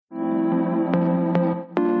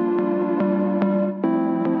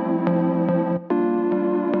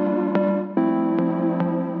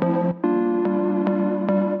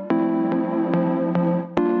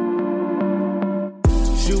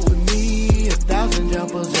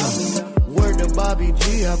Bobby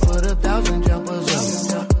G, I put 1,000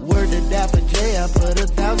 jumpers up. Word to Dapper J, I put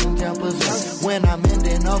 1,000 jumpers up. When I'm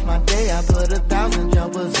ending off my day, I put 1,000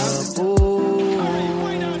 jumpers up. Ooh.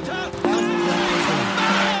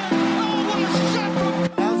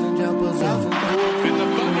 1,000 jumpers up. In the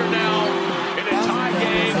Thunder now, in a tie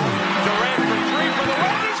game. Durant for three for the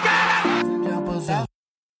win. He's got it! 1,000 jumpers up.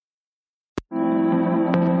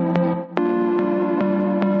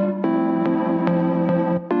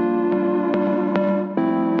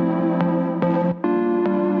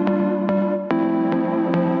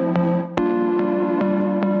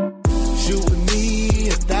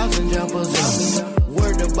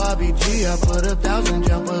 Bobby G, I put 1,000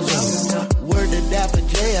 jumpers up. Word to Dapper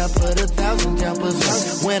J, I put 1,000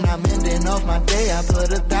 jumpers up. When I'm ending off my day, I put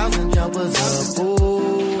 1,000 jumpers up.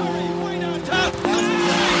 Ooh.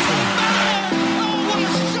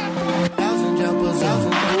 1,000 jumpers up.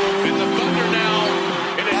 In the Thunder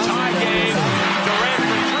now, in a tie game. Durant for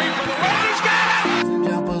three for the win. He's got it! 1,000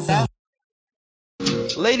 jumpers up.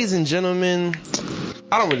 Ladies and gentlemen,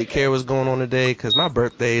 I don't really care what's going on today because my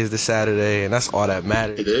birthday is this Saturday, and that's all that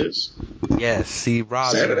matters. It is? Yes. See,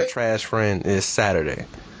 Rob's Saturday? trash friend is Saturday,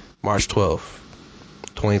 March 12th,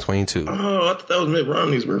 2022. Oh, I thought that was Mitt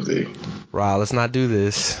Romney's birthday. Rob, let's not do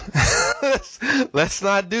this. let's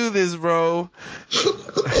not do this, bro.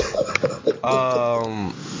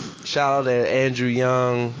 Shout out to Andrew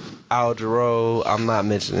Young, Al Jarreau. I'm not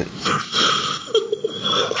mentioning it.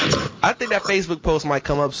 I think that Facebook post might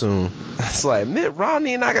come up soon. It's like, Mitt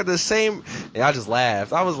Romney and I got the same... And I just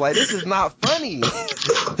laughed. I was like, this is not funny.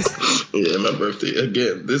 Yeah, my birthday.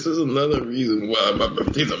 Again, this is another reason why my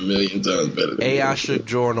birthday's a million times better than I yours. shook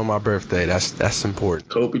Jordan on my birthday. That's important.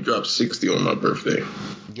 Kobe dropped 60 on my birthday.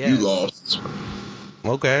 Yes. You lost.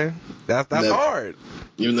 Okay. That's Never. hard.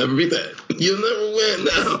 You'll never beat that. You'll never win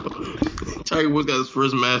now. Tiger Woods got his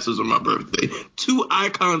first Masters on my birthday. 2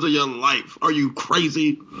 icons of your life. Are you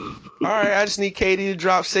crazy? All right, I just need Katie to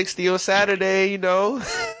drop 60 on Saturday, you know.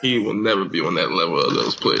 He will never be on that level of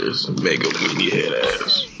those players. Mega weenie head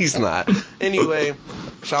ass. He's not. Anyway,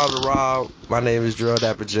 shout out to Rob. My name is Drill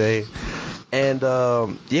Dapper J. And,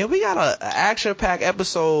 yeah, we got an action-packed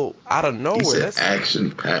episode out of nowhere. He said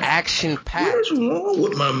action-packed. Action-packed. What's wrong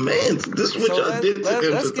with my man? This is what y'all did to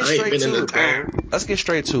him let's since get I ain't straight been in to the it, bro. town. Let's get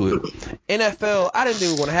straight to it. NFL, I didn't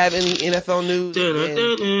even want to have any NFL news.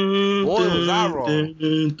 And boy, was I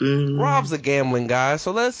wrong. Rob's a gambling guy,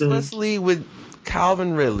 so let's lead with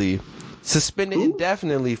Calvin Ridley, suspended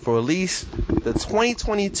indefinitely for at least the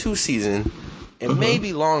 2022 season, and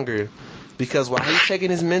maybe longer, because while he's taking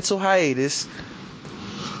his mental hiatus,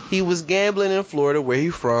 he was gambling in Florida, where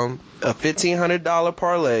he's from, a $1,500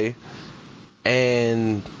 parlay,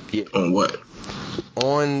 and yeah, On what?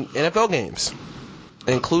 on NFL games,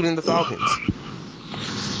 including the Falcons.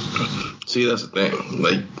 See, that's the thing.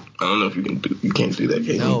 Like, I don't know if you can't do that, can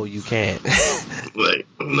you? No, you can't. Like,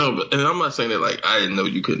 no, but, and I'm not saying that, like, I didn't know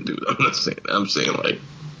you couldn't do it. I'm not saying that. I'm saying, like,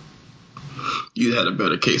 you had a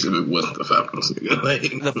better case if it wasn't the Falcons. Like,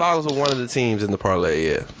 The Falcons were one of the teams in the parlay,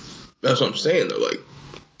 yeah. that's what I'm saying, though. Like,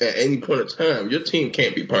 at any point in time, your team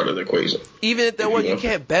can't be part of the equation. Even if there were, you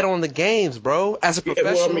can't bet on the games, bro. As a Yeah,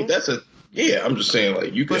 professional. well, I mean, I'm just saying,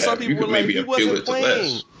 like, you But could some have, you people could were like, maybe he appeal wasn't it to playing.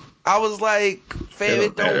 less. I was like, fam,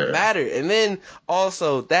 it don't matter. And then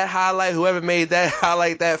also that highlight, whoever made that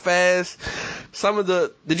highlight that fast,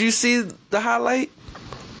 did you see the highlight?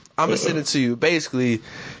 I'm gonna send it to you. Basically,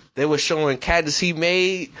 they were showing catches he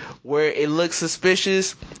made where it looked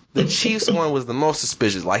suspicious. The Chiefs one was the most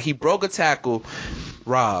suspicious. Like, he broke a tackle.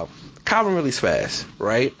 Rob, Calvin Ridley's fast,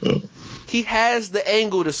 right? He has the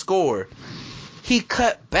angle to score. He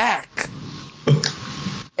cut back.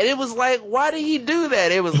 And it was like, why did he do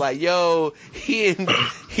that? It was like, yo, he in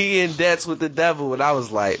debts with the devil. And I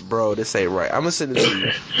was like, bro, this ain't right. I'm going to send it to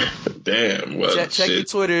you. Damn. Well, Check your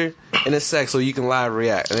Twitter in a sec so you can live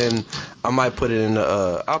react. And then I might put it in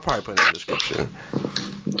the, I'll probably put it in the description.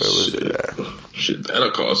 Where was it at? Shit, that'll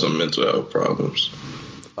cause some mental health problems.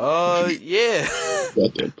 Yeah.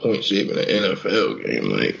 Got that point shaving an NFL game.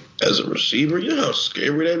 Like, as a receiver, you know how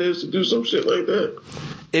scary that is to do some shit like that?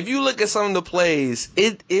 If you look at some of the plays,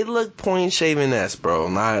 it looked point shaving-esque, bro.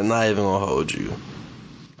 Not even gonna hold you.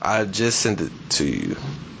 I just sent it to you.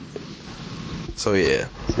 So yeah,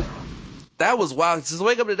 that was wild. Just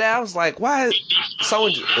wake up today, I was like, why is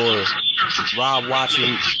someone or Rob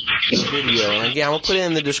watching the video? And again, I'm gonna put it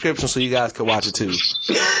in the description so you guys can watch it too.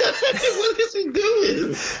 What is he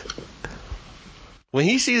doing? When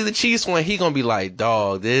he sees the Chiefs one, he gonna be like,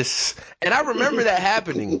 dog, this. And I remember that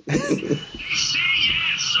happening.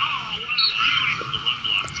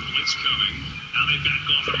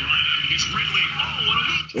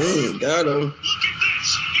 Got him.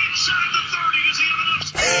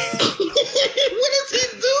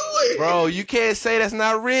 Bro, you can't say that's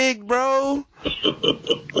not rigged, bro.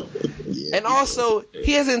 Yeah, And also,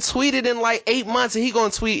 he hasn't tweeted in like 8 months, and he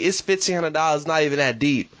gonna tweet, it's $1,500, not even that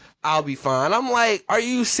deep. I'll be fine. I'm like, are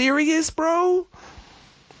you serious, bro?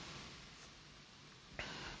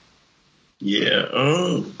 yeah.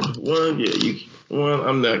 I'm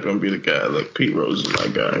not gonna be the guy. Like, Pete Rose is my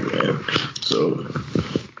guy, man. So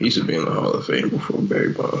he should be in the Hall of Fame before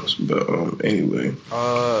Barry Bonds. But anyway,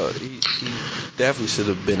 He definitely should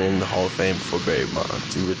have been in the Hall of Fame before Barry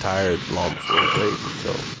Bonds. He retired long before he played.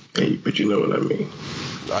 So, hey, but you know what I mean.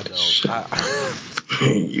 I don't.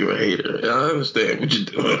 You're a hater. I understand what you're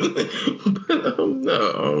doing, but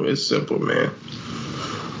no, it's simple, man.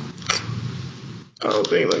 I don't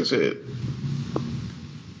think, like I said,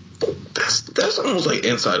 that's almost like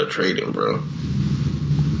insider trading, bro.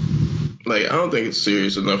 Like, I don't think it's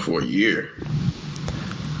serious enough for a year.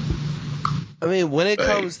 I mean, when it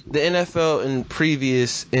comes the NFL in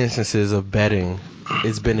previous instances of betting,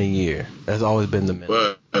 it's been a year. That's always been the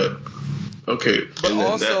minimum. But okay, but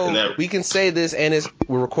also we can say this, and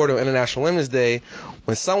we're recording on International Women's Day.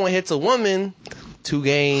 When someone hits a woman, 2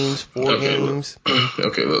 games, 4 games.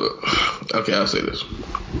 Okay, I'll say this.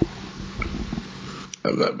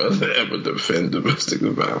 I'm not about to ever defend domestic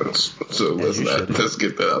violence, so let's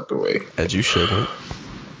get that out the way. As you shouldn't.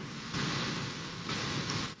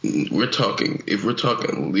 If we're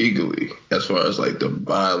talking legally, as far as like the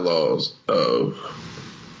bylaws of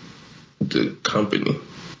the company.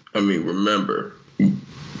 I mean, remember,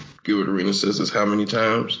 Gilbert Arenas says this how many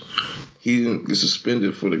times? He didn't get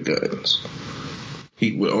suspended for the guns.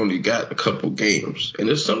 He only got a couple games, and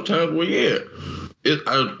there's sometimes where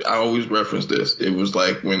I always reference this. It was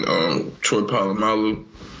like when Troy Polamalu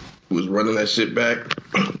was running that shit back,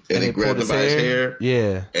 and they grabbed him by his hair.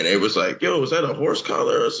 Yeah, and it was like, "Yo, was that a horse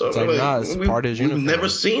collar or something?" It's like, nah, it's part of his uniform. We've never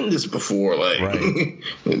seen this before. Like, right.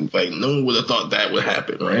 Like no one would have thought that would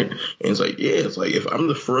happen, right? And it's like, yeah, it's like if I'm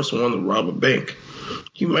the first one to rob a bank,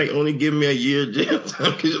 you might only give me a year jail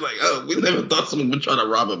time because you're like, oh, we never thought someone would try to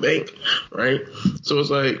rob a bank, right? So it's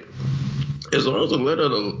like, as long as the letter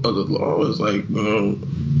of the law is like,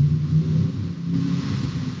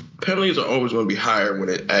 penalties are always going to be higher when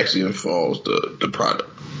it actually involves the product.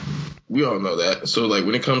 We all know that. So like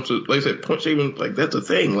when it comes to, like I said, point shaving, like that's a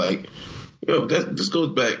thing. Like, yo, this goes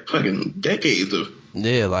back fucking decades of.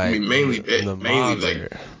 Yeah, like I mean, mainly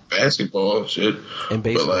like basketball shit and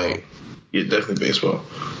baseball. But like, yeah, definitely baseball.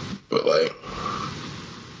 But like,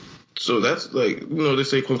 so that's like, they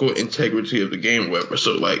say quote unquote integrity of the game, whatever.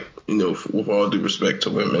 So like, with all due respect to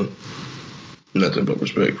women, nothing but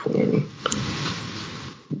respect for women,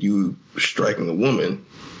 you striking a woman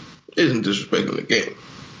isn't disrespecting the game.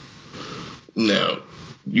 Now,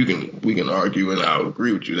 we can argue, and I'll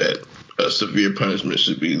agree with you that severe punishment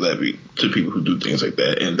should be levied to people who do things like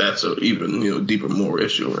that, and that's a even deeper, more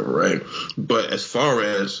issue, right? But as far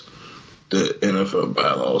as the NFL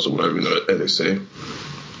bylaws or whatever as they say,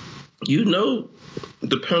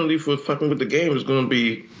 the penalty for fucking with the game is going to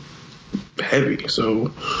be heavy.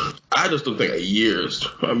 So I just don't think a year is.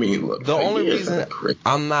 I mean, look, the only reason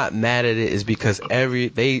I'm not mad at it is because I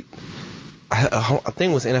think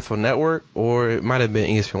it was NFL Network or it might have been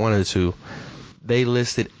ESPN, one of the two. They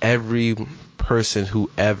listed every person who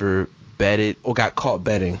ever betted or got caught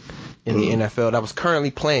betting in the NFL that was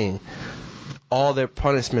currently playing. All their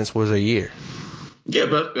punishments was a year. Yeah,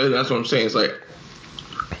 but that's what I'm saying. It's like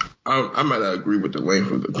I might not agree with the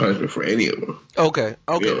length of the punishment for any of them. Okay,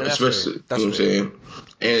 especially that's what I'm saying.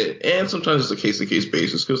 And sometimes it's a case-to-case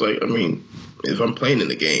basis because, like, I mean, if I'm playing in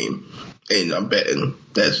the game and I'm betting,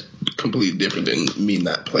 that's completely different than me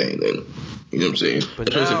not playing. And you know what I'm saying? But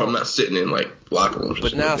especially if I'm not sitting in like locker rooms.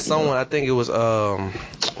 But now someone, I think it was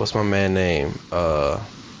what's my man name?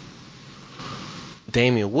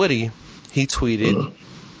 Damian Woody. He tweeted,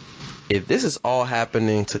 if this is all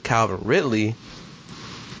happening to Calvin Ridley,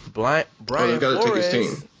 Brian Flores. Take his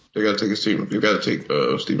team. They got to take his team. You got to take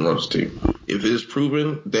Stephen Ross's team. If it is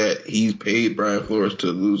proven that he paid Brian Flores to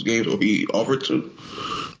lose games or he offered to,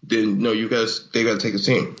 then no, they got to take his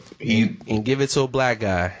team. And give it to a black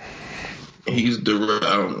guy. He's direct.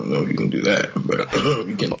 I don't know if you can do that, but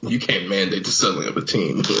you can't mandate the selling of a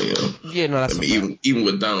team. Yeah, no, that's. I mean, even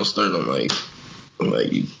with Donald Sterling, like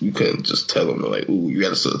you couldn't just tell him like, "Ooh, you got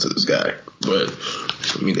to sell it to this guy." But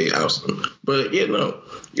I mean, they ousted him. But yeah, no.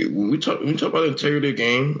 When we talk about the integrity of the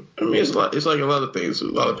game, I mean, it's like a lot of things, a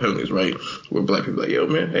lot of penalties, right? Where black people are like, "Yo,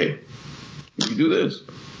 man, hey, if you do this,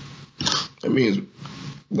 that means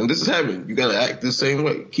when this is happening, you got to act the same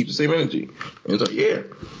way, keep the same energy." And it's like, yeah.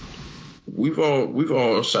 We've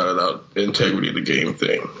all shouted out the integrity of the game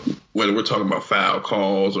thing. whether we're talking about foul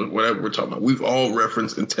calls or whatever we're talking about, we've all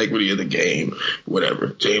referenced integrity of the game, whatever.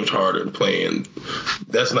 James Harden playing,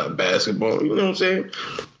 that's not basketball, you know what I'm saying?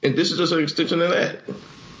 And this is just an extension of that.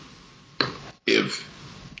 If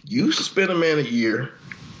you suspend a man a year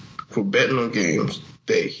for betting on games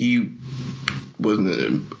that he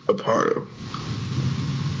wasn't a part of,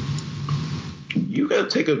 you got to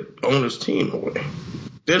take an owner's team away.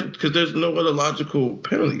 Because there's no other logical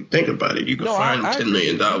penalty. Think about it. You could fine $10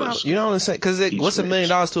 million. You know what I'm saying? Because what's $1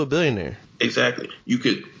 million to a billionaire? Exactly. You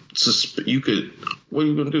could. What are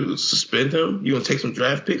you going to do? Suspend him? You going to take some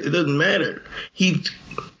draft picks? It doesn't matter. He's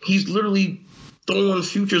literally throwing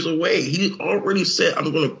futures away. He already said,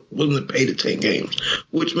 I'm willing to pay to 10 games,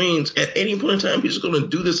 which means at any point in time he's just going to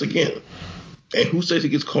do this again. And who says he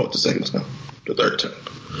gets caught the second time, the third time?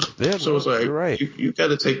 Yeah, so it's like, right. you got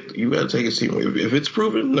to take his team away. If it's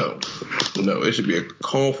proven, no, it should be a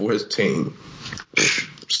call for his team.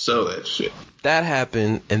 Sell that shit. That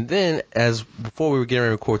happened, and then before we were getting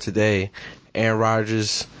ready to record today, Aaron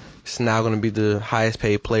Rodgers is now going to be the highest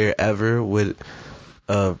paid player ever with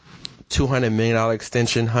a $200 million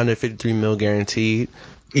extension, $153 million guaranteed.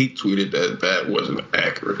 He tweeted that wasn't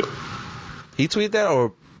accurate. He tweeted that,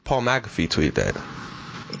 or Paul McAfee tweeted that?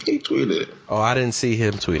 He tweeted it. Oh, I didn't see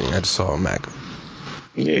him tweeting. I just saw McAfee.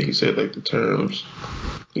 Yeah, he said like the terms.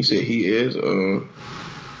 He said he is.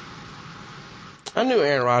 I knew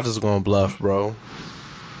Aaron Rodgers was going to bluff, bro.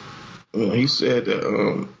 He said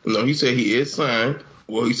that. No, he said he is signed.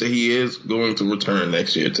 Well, he said he is going to return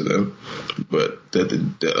next year to them, but that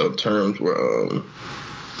the terms were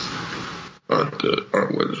aren't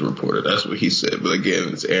what is reported. That's what he said. But again,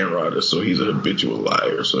 it's Aaron Rodgers, so he's a habitual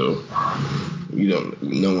liar. So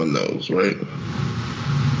no one knows, right?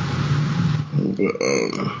 But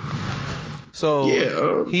so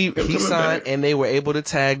yeah, he signed, and they were able to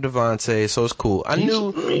tag Devontae, so it's cool. I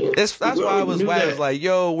knew that's why I was whack. I was like,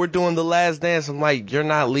 yo, we're doing the last dance. I'm like, you're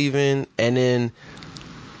not leaving, and then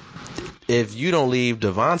if you don't leave,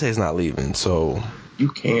 Devontae's not leaving. So you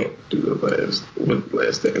can't do the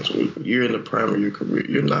last dance. You're in the prime of your career.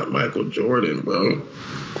 You're not Michael Jordan, bro.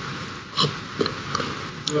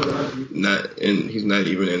 He's not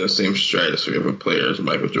even in the same stratosphere of a player as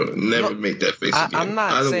Michael Jordan. Never make that face again. I'm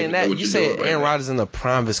not saying that. You say Aaron Rodgers in the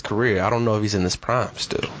prime of his career. I don't know if he's in his prime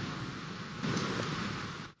still.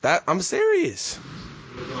 I'm serious.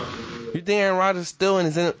 You think Aaron Rodgers still in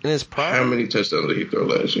his prime? How many touchdowns did he throw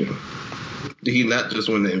last year? Did he not just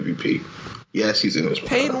win the MVP? Yes, he's in his prime.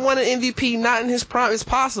 Peyton won an MVP not in his prime. It's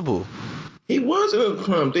possible. He was in his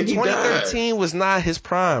prime. Then he died. 2013 was not his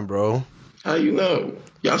prime, bro. How you know?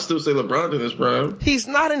 Y'all still say LeBron in his prime. He's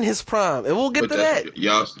not in his prime, and we'll get to that.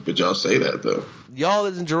 Y'all say that though. Y'all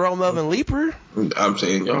isn't Jerome Melvin Leaper? I'm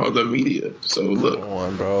saying y'all the media. So look, come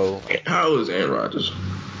on, bro. How old is Aaron Rodgers?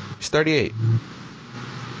 He's 38.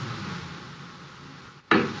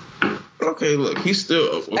 Okay, look, he's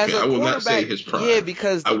still okay. I will not say his prime. Yeah,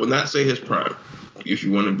 because I will not say his prime. If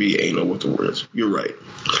you want to be anal with the words, you're right.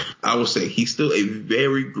 I will say he's still a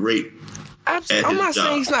very great. I'm not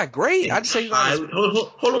saying he's not great. I just say he's not.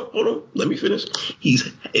 Hold on. Let me finish.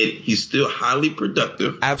 He's still highly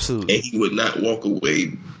productive. Absolutely. And he would not walk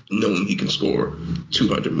away knowing he can score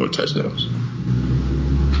 200 more touchdowns.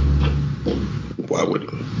 Why would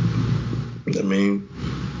he? I mean,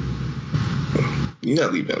 you're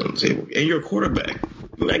not leaving that on the table. And you're a quarterback.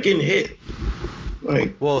 You're not getting hit.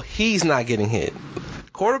 Well, he's not getting hit.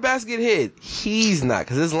 Quarterbacks get hit. He's not,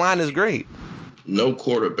 because his line is great. No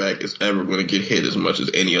quarterback is ever going to get hit as much as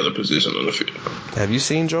any other position on the field. Have you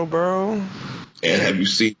seen Joe Burrow? And have you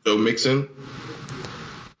seen Joe Mixon?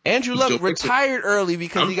 Andrew Luck retired early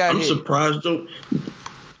because he got hit. I'm surprised, Joe.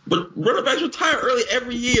 But running backs retire early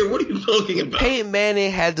every year. What are you talking about? Peyton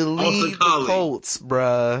Manning had to leave the Colts,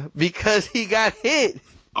 bruh, because he got hit.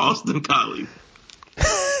 Austin Collie.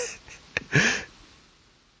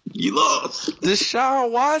 You lost.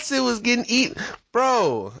 Deshaun Watson was getting eaten.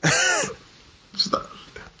 Bro. Stop.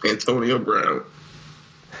 Antonio Brown.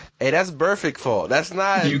 Hey, that's Burfict fault. That's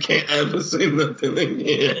not. You can't ever say nothing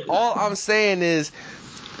again. All I'm saying is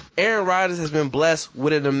Aaron Rodgers has been blessed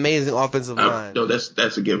with an amazing offensive line. No,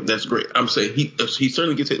 that's a given. That's great. I'm saying he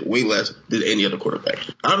certainly gets hit way less than any other quarterback.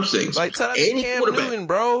 I'm saying like tell any Cam quarterback, Newton,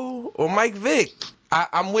 bro, or Mike Vick.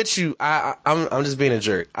 I'm with you. I'm just being a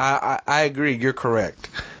jerk. I agree. You're correct.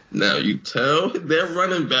 Now you tell their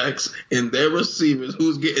running backs and their receivers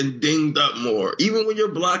who's getting dinged up more. Even when you're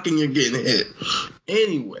blocking, you're getting hit.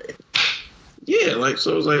 Anyway, yeah,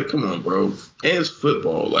 so it's like, come on, bro. And it's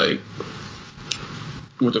football,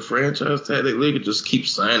 with the franchise tag, they could just keep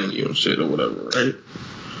signing you and shit or whatever, right?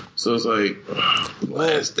 So it's like,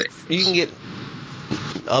 last day. You can get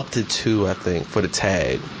up to 2, I think, for the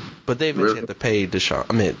tag. But they eventually have to pay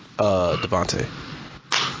Devontae.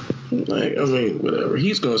 Like, I mean, whatever.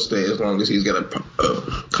 He's gonna stay as long as he's got a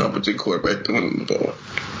competent quarterback throwing the ball.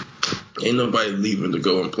 Ain't nobody leaving to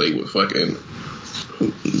go and play with fucking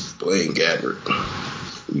Blaine Gabbert.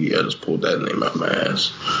 Yeah, I just pulled that name out my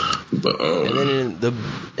ass. But and then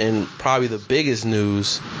in probably the biggest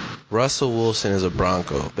news, Russell Wilson is a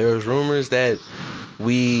Bronco. There's rumors that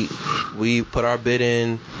we put our bid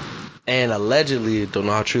in, and allegedly, don't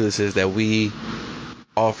know how true this is, that we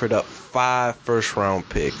offered up 5 first-round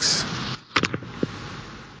picks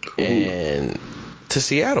and to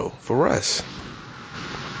Seattle for Russ.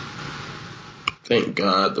 Thank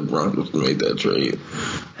God the Broncos made that trade.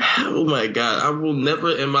 Oh my God, I will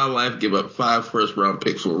never in my life give up 5 first-round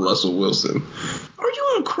picks for Russell Wilson. Are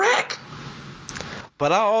you on crack?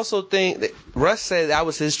 But I also think that Russ said that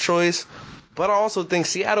was his choice, but I also think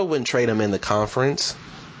Seattle wouldn't trade him in the conference.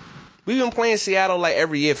 We've been playing Seattle like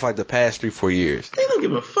every year for like the past 3-4 years. They don't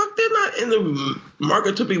give a fuck. They're not in the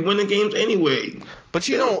market to be winning games anyway. But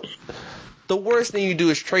you don't. The worst thing you do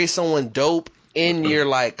is trade someone dope in your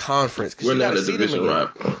like conference. We're not a division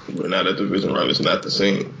rival. We're not a division rival. It's not the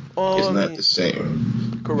same. It's not the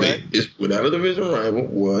same. Correct. We're not a division rival,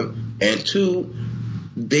 1. And 2,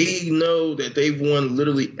 they know that they've won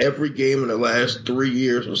literally every game in the last 3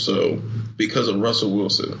 years or so because of Russell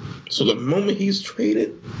Wilson. So the moment he's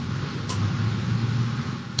traded,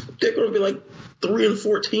 they're going to be like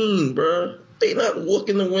 3-14, bro. They not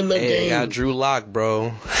looking to win the game. They got Drew Lock, bro.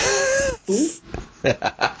 Who?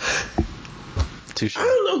 Touche. I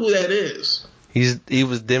don't know who that is. He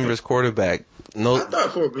was Denver's quarterback. No, I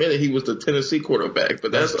thought for a minute he was the Tennessee quarterback,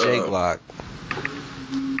 but that's Jake Lock.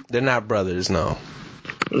 They're not brothers, no.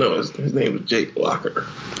 No, his name was Jake Locker.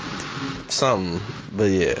 Something,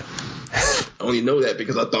 but yeah. I only know that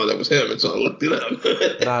because I thought that was him, and so I looked it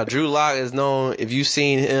up. Nah, Drew Lock is known. If you've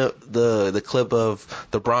seen him, the clip of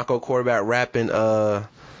the Bronco quarterback rapping, I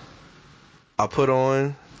put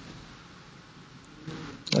on.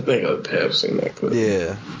 I think I have seen that clip.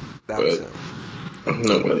 Yeah, that was him.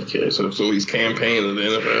 Nobody cares. So he's campaigning in the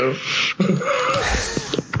NFL.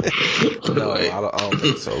 No, I don't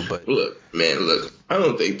think so. But look, I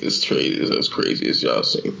don't think this trade is as crazy as y'all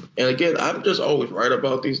seem. And again, I'm just always right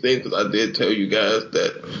about these things because I did tell you guys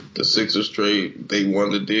that the Sixers trade, they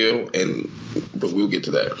won the deal, but we'll get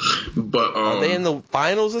to that. But are they in the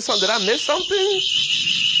finals or something? Did I miss something?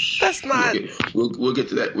 That's not. We'll get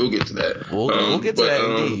to that. We'll get to that. We'll get to that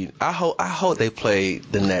indeed. I hope they play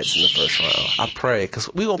the Nets in the first round. I pray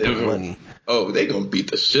because we gonna put money. Oh, they gonna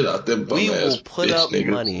beat the shit out them bum ass. We will put up niggas.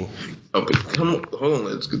 money. Okay, come on, hold on.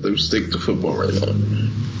 Let's stick to football right now.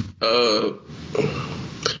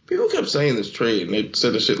 People kept saying this trade, and they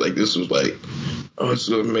said the shit like this was like, oh, it's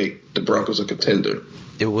gonna make the Broncos a contender.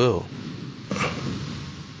 It will.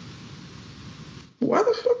 Why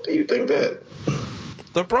the fuck do you think that?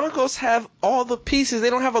 The Broncos have all the pieces. They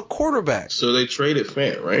don't have a quarterback. So they traded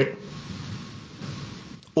Fant, right?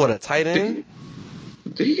 What, a tight end?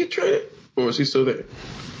 Did he get traded? Or is he still there?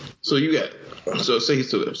 So say he's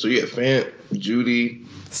still there. So you got Fant, Judy,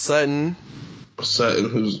 Sutton,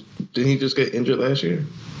 didn't he just get injured last year?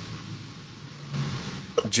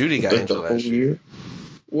 Judy got injured last year.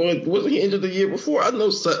 Well, wasn't he injured the year before? I know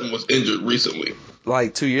Sutton was injured recently.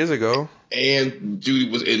 Like 2 years ago. And Judy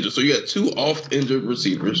was injured. So you got 2 off-injured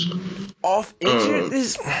receivers. Off-injured?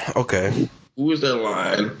 Okay. Who is their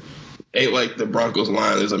line? Ain't like the Broncos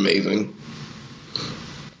line is amazing.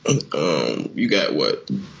 You got what?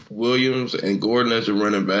 Williams and Gordon as your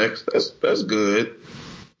running backs. That's good.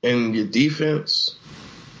 And your defense?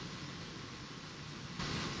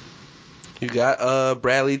 You got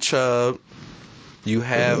Bradley Chubb. You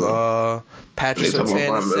have Patrick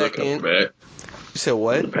Surtain second. You said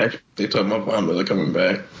what? They talking about Von Miller coming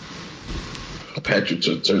back. Patrick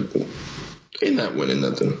Surtain. They not winning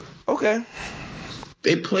nothing. Okay.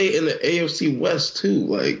 They play in the AFC West too.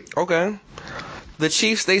 Like, okay. The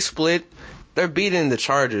Chiefs, they split. They're beating the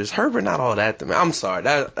Chargers. Herbert, not all that. I'm sorry.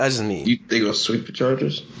 That's just me. They gonna sweep the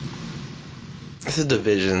Chargers? It's a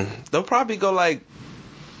division. They'll probably go like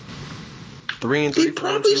 3-3. They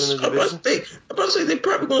probably. I'm about to say they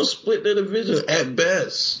probably gonna split their division at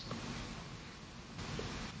best,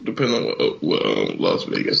 depending on what Las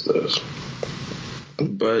Vegas does.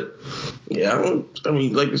 But yeah,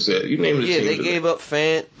 like you said, you named the team. Yeah, they gave up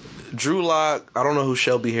Fant, Drew Lock. I don't know who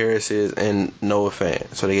Shelby Harris is, and Noah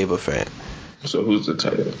Fant. So they gave up Fant. So who's the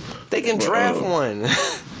tight end? They can draft one.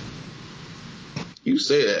 You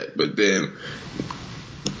say that, but then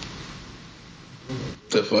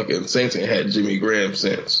the fucking Saints ain't had Jimmy Graham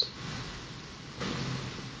since.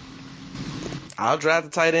 I'll draft a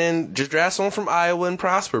tight end. Just draft someone from Iowa and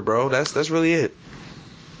prosper, bro. That's really it.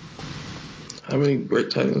 How many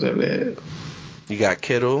great tight ends have they had? You got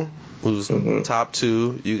Kittle, who's top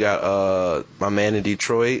 2. You got my man in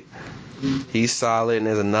Detroit. He's solid, and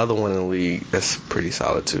there's another one in the league that's pretty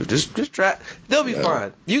solid too. Just draft. They'll be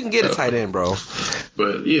fine. You can get a tight end, bro.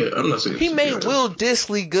 But yeah, I'm not saying he made Will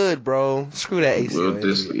Dissly good, bro. Screw that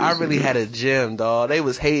ACL. I really had a gem, dog. They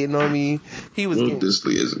was hating on me. Will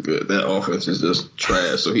Dissly isn't good. That offense is just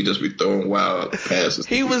trash. So he just be throwing wild passes.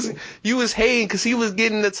 You was hating because he was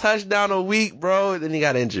getting the touchdown a week, bro. And then he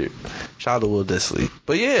got injured. Shout out to Will Dissly.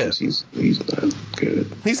 But yeah, he's not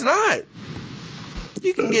good. He's not.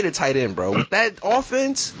 You can get a tight end, bro. With that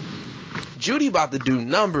offense, Judy about to do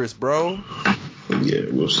numbers, bro. Yeah,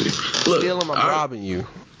 we'll see. Look, Steal him, I'm robbing you.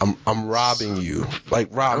 I'm robbing you. Like,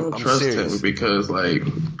 Rob, I don't I'm trust serious. him because, like,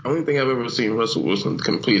 only thing I've ever seen Russell Wilson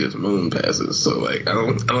complete is moon passes. So, like, I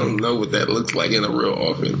don't know what that looks like in a real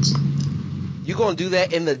offense. You gonna do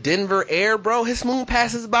that in the Denver air, bro? His moon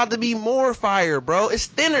pass is about to be more fire, bro. It's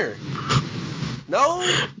thinner. No?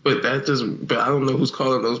 But I don't know who's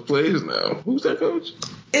calling those plays now. Who's that coach?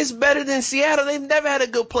 It's better than Seattle. They've never had a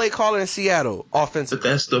good play caller in Seattle, offensive. But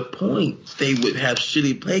that's the point. They would have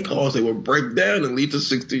shitty play calls. They would break down and lead to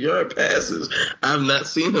 60-yard passes. I've not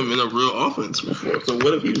seen him in a real offense before. So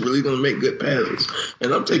what if he's really going to make good passes?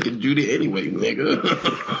 And I'm taking Judy anyway, nigga.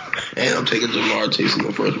 And I'm taking Jamar Chase in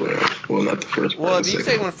the first round. Well, not the first round. Well, if you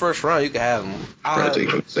take him in the first round, you can have him. Take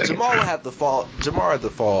him second. Jamar would have to fall. Jamar had to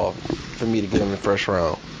fall for me to get him in the first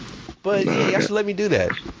round. But yeah, you should let me do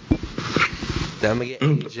that. Then I'm going to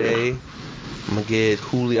get AJ. I'm going to get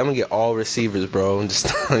Julio. I'm going to get all receivers, bro. And just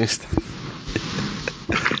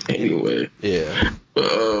Anyway. Yeah.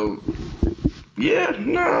 Yeah,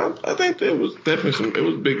 no, I think there was definitely it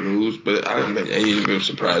was big moves, but I didn't think any of it was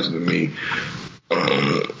surprising to me.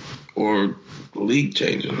 Or league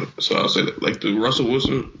changing. So I'll say that, like, the Russell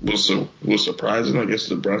Wilson was surprising. I guess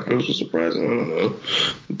the Broncos was surprising. I don't know.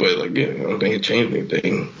 But, like, yeah, I don't think it changed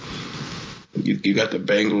anything. You got the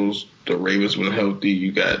Bengals, the Ravens when healthy.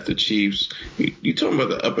 You got the Chiefs. You talking about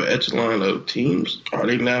the upper echelon of teams? Are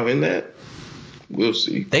they now in that? We'll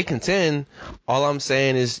see. They contend. All I'm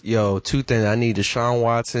saying is, two things. I need Deshaun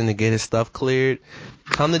Watson to get his stuff cleared.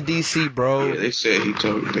 Come to DC, bro. Yeah, they said they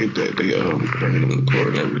bringing him to court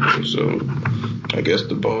and everything. So I guess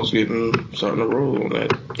the ball's starting to roll on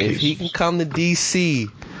that. If he can come to DC,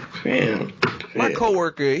 fam. My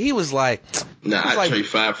coworker, he was like, I'd trade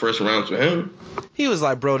 5 first rounds for him. He was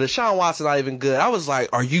like, bro, Deshaun Watson not even good. I was like,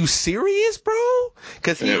 are you serious, bro?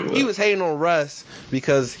 Because he was hating on Russ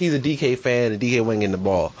because he's a DK fan and DK wasn't getting the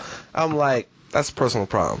ball. I'm like, that's a personal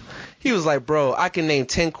problem. He was like, bro, I can name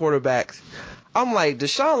 10 quarterbacks. I'm like,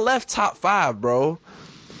 Deshaun left top 5, bro.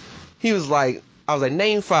 He was like, I was like,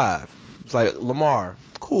 name 5. It's like, Lamar,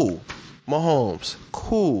 cool. Mahomes,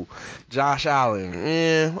 cool. Josh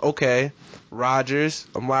Allen, okay. Rodgers,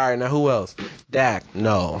 I'm like, all right, now who else? Dak,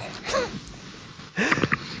 no.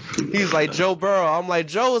 He's like, Joe Burrow. I'm like,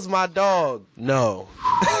 Joe is my dog. No.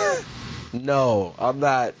 No, I'm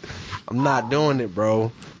not doing it,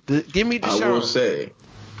 bro. Give me Deshaun. I will say,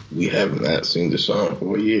 we have not seen Deshaun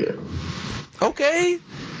for a year. Okay.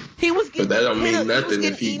 He was getting, but that don't mean nothing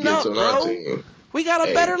if he gets on our team. We got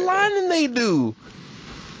a better line than they do.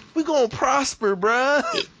 We gonna prosper, bruh.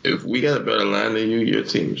 If we got a better line than you, your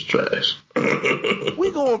team's trash.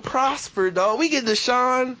 We gonna prosper, dog. We get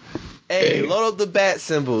Deshaun. Hey, load up the bat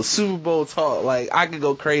symbol. Super Bowl talk. Like, I could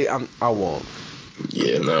go crazy. I won't.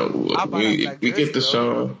 Yeah, no. If we get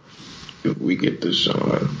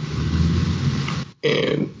Deshaun,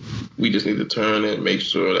 and we just need to turn it, make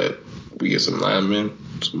sure that we get some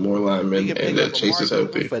more linemen, and that Chase is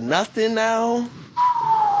healthy. For nothing now.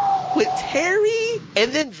 With Terry,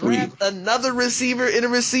 and then draft another receiver in a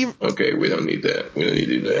receiver. Okay, we don't need that. We don't need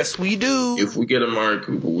to do that. Yes, we do. If we get Amari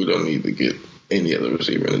Cooper, we don't need to get any other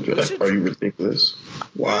receiver in the draft. Are you ridiculous?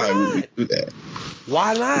 Why would we do that?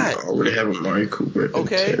 Why not? We already have Amari Cooper and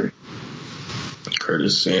Terry.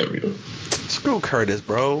 Curtis Samuel. Screw Curtis,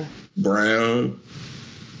 bro. Brown.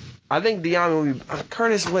 I think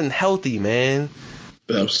Curtis wasn't healthy, man.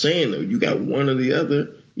 But I'm saying, though, you got one or the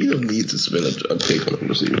other. You don't need to spend a pick on a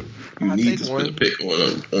receiver. You need to spend a pick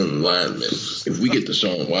on linemen. If we get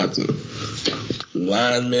Deshaun Watson,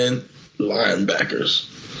 linebackers.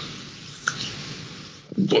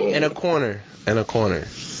 Boom. And a corner.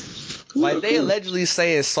 Like, they allegedly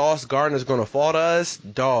saying Sauce Gardner's going to fall to us.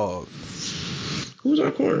 Dog. Who's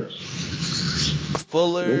our corners?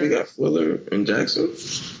 Fuller. Well, we got Fuller and Jackson?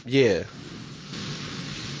 Yeah.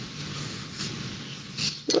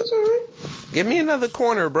 That's all right. Give me another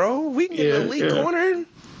corner, bro. We can get an elite corner.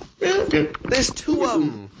 There's two of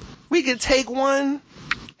them. We can take one.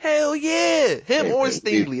 Hell yeah. Him or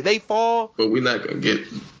Stingley. They fall. But we're not going to get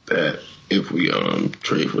that if we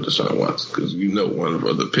trade for Deshaun Watson, because one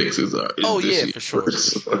of the picks is for sure.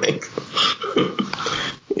 Like,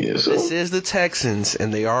 yeah, so. This is the Texans,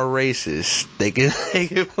 and they are racist. They can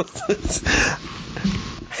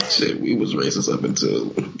Shit, we was racist up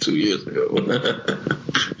until 2 years ago.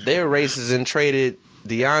 They're racist and traded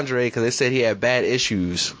DeAndre because they said he had bad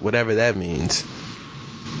issues, whatever that means.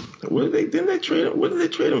 What did they trade him? What did they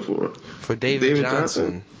trade him for? For David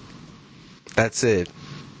Johnson. That's it.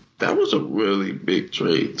 That was a really big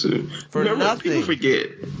trade too. For nothing. People forget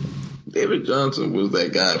David Johnson was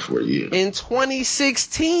that guy for a year. In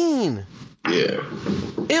 2016. Yeah.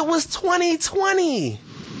 It was 2020.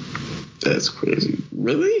 That's crazy.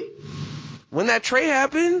 Really? When that trade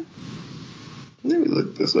happened? Let me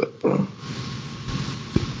look this up, bro.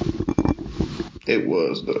 It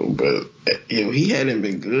was though, but he hadn't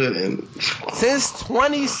been good since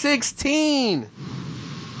 2016.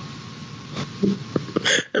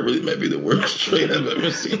 That really might be the worst trade I've ever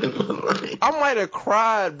seen in my life. I might have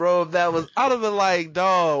cried, bro, if that was. I'd have been like,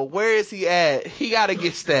 dog, where is he at? He gotta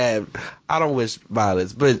get stabbed. I don't wish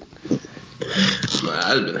violence, but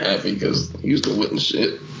I'd have been happy because Houston wasn't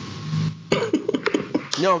shit.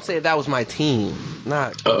 You know what I'm saying? That was my team.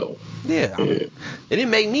 Not. Oh. Yeah. It didn't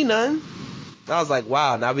make me none. I was like,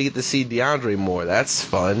 wow, now we get to see DeAndre more. That's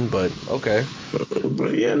fun, but okay.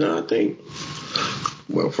 But yeah, no, I think.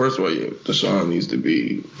 Well, first of all, Deshaun needs to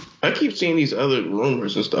be. I keep seeing these other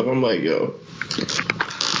rumors and stuff. I'm like, yo,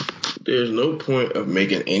 there's no point of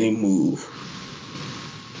making any move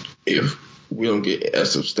if we don't get a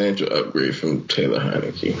substantial upgrade from Taylor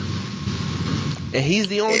Heineke. And he's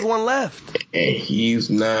the only one left. And he's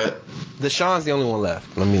not. Deshaun's the only one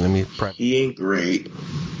left. Let me prep. He ain't great.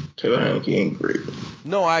 Taylor Heineke ain't great.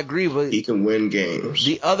 No, I agree, but he can win games.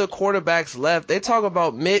 The other quarterbacks left, they talk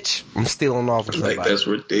about Mitch. I'm stealing off of somebody. Like, that's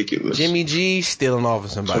ridiculous. Jimmy G, stealing off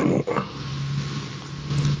of somebody.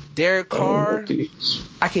 Derek Carr,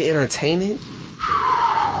 I can entertain it.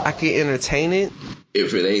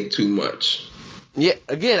 If it ain't too much. Yeah,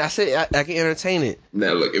 again, I said I can entertain it.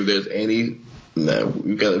 Now, look, if there's any... Now,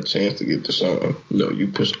 we got a chance to get Deshaun. No, you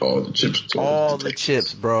push all the chips to all the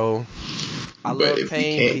chips, bro. I love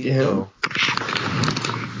Payne.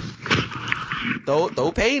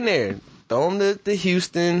 Throw Payne there. Throw him to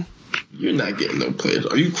Houston. You're not getting no players.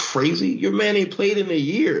 Are you crazy? Your man ain't played in a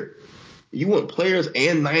year. You want players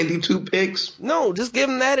and 92 picks? No, just give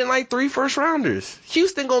him that and like 3 first-rounders.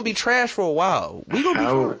 Houston gonna be trash for a while. We gonna be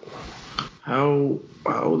fine. How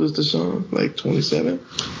old is Deshaun? Like 27?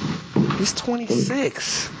 He's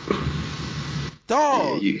 26.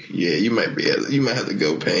 Dog. Yeah, you might have to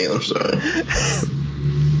go Payne. I'm sorry.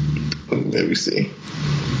 Let me see.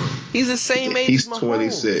 He's the same age. He's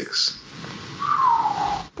 26.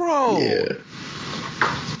 Bro. Yeah.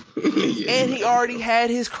 And he already had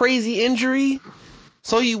his crazy injury,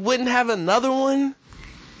 so you wouldn't have another one.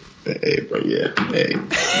 Hey, bro. Yeah.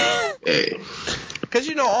 Hey. Because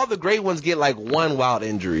all the great ones get like one wild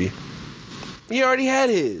injury. He already had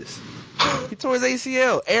his. He tore his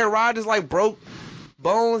ACL. Aaron Rodgers broke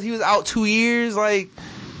bones. He was out 2 years.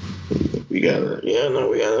 We gotta.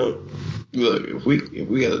 Look, if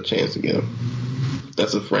we got a chance to get him,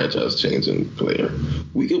 that's a franchise-changing player.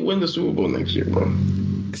 We could win the Super Bowl next year, bro.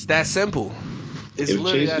 It's that simple. If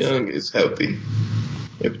Chase Young is healthy,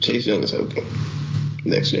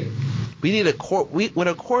 next year. We need with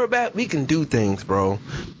a quarterback, we can do things, bro.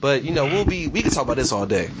 But we can talk about this all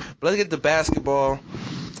day. But let's get to basketball.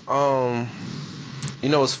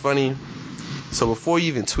 It's funny. So before you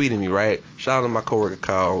even tweeted me, right? Shout out to my coworker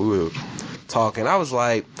Kyle. We were talking. I was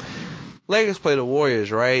like, Lakers play the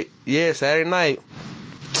Warriors, right? Yeah, Saturday night.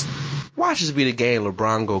 Watch this be the game.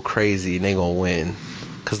 LeBron go crazy and they gonna win.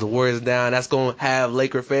 Cause the Warriors down. That's gonna have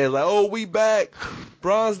Laker fans like, oh, we back.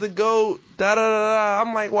 Bron's the GOAT. Da da da da.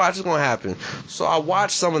 I'm like, watch, it's gonna happen. So I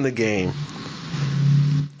watched some of the game,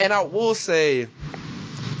 and I will say,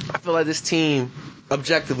 I feel like this team,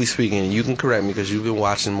 objectively speaking, you can correct me because you've been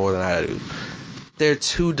watching more than I do. They're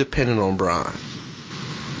too dependent on Bron.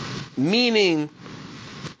 Meaning,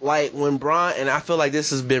 like when Bron, and I feel like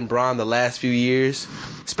this has been Bron the last few years,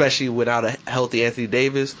 especially without a healthy Anthony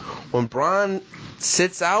Davis. When Bron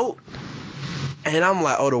sits out, and I'm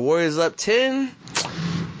like, oh, the Warriors up 10?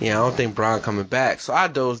 Yeah, I don't think Bron coming back. So I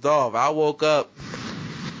dozed off. I woke up.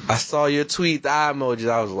 I saw your tweet, the eye emojis.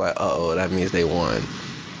 I was like, uh-oh, that means they won.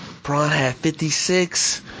 Bron had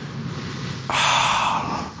 56.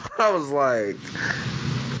 I was like,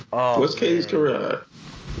 oh. What's Katie's career?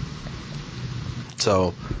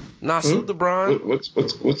 So, Nah, salute LeBron. What's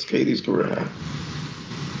KD's career high?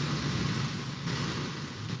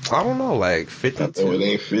 I don't know, like Oh, 52. it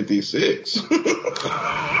ain't 56.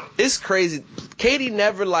 It's crazy. KD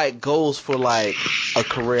never like goes for like a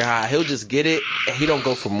career high. He'll just get it and he don't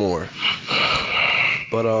go for more.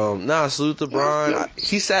 But nah, salute to LeBron.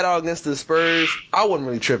 He sat out against the Spurs. I wasn't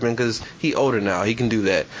really tripping because he older now. He can do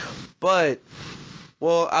that. But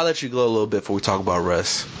well, I'll let you go a little bit before we talk about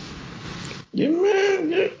Russ. Yeah,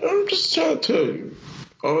 man. Yeah, I'm just trying to tell you.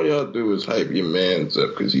 All y'all do is hype your man's up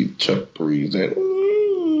because he Chuck Breeze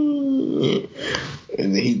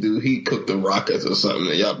and then he cooked the Rockets or something,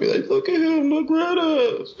 and y'all be like, look at him, look at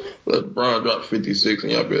us. LeBron dropped 56,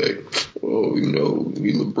 and y'all be like, oh, you know,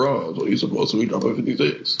 he LeBron, so he's supposed to be dropping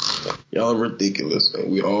 56. Y'all are ridiculous,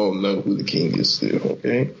 and we all know who the king is still,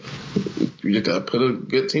 okay? You just gotta put a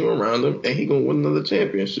good team around him, and he gonna win another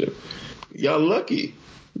championship. Y'all lucky.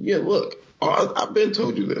 Yeah, look, I've been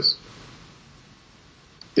told you this.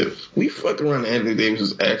 If we fuck around, Anthony Davis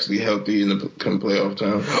is actually healthy in the come playoff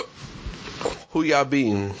time. Who y'all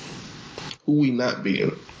beating? Who we not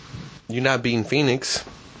beating? You're not beating Phoenix.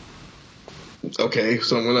 Okay,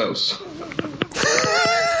 someone else.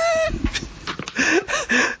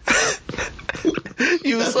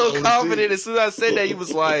 You was so confident. As soon as I said that, you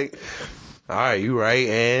was like, all right, you right,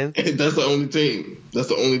 and That's the only team. That's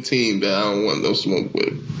the only team that I don't want no smoke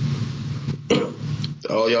with.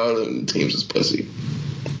 All y'all other teams is pussy.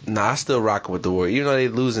 nah, I still rocking with the Warriors. Even though they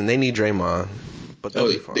losing, they need Draymond. But they'll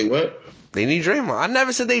be fine. They what? They need Draymond. I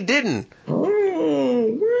never said they didn't. Oh,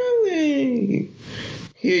 really?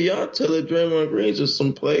 Here, y'all tell the Draymond Green's just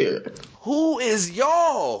some player. Who is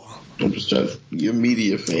y'all? I'm just trying to. You're a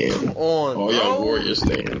media fan. On, all y'all bro. Warriors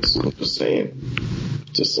fans. I'm just saying.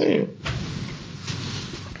 Just saying.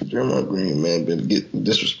 Draymond Green, man, been getting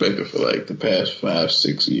disrespected for like the past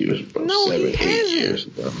 5-6 years, bro. No, 7, he 8 hasn't. years,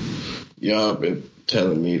 bro. Y'all been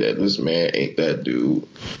telling me that this man ain't that dude,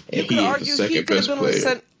 and he ain't the second best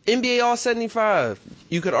player. NBA All 75.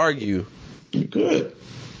 You could argue. You could,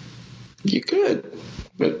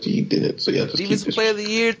 but he didn't. So y'all just Defensive Player of the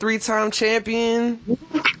Year, 3-time champion.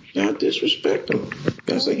 y'all disrespect him.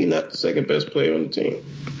 Y'all say he's not the second best player on the team.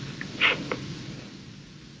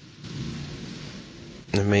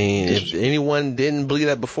 I mean, if anyone didn't believe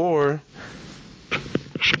that before,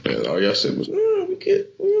 And all y'all said was, we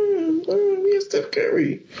get Steph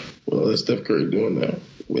Curry. Well, that's Steph Curry doing now.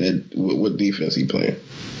 What defense he playing?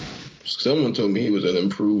 Someone told me he was an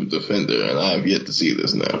improved defender, and I have yet to see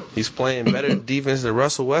this now. he's playing better defense than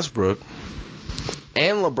Russell Westbrook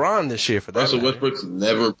and LeBron this year for that Russell matter. Westbrook's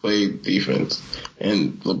never played defense,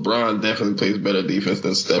 and LeBron definitely plays better defense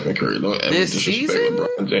than Stephen Curry. Don't ever This disrespect season?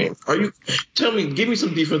 LeBron James. Give me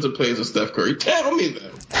some defensive players of Steph Curry. Tell me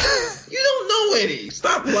them. You don't know any.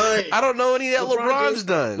 Stop lying. I don't know any that LeBron's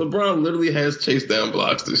done. LeBron literally has chased down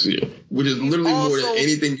blocks this year, which is literally more than also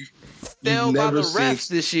anything Fell you've by never the seen. refs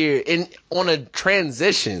this year on a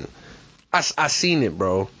transition. I seen it,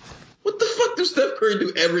 bro. What the fuck does Steph Curry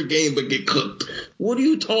do every game but get cooked? What are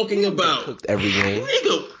you talking about? Cooked every game.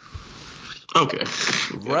 Nigga.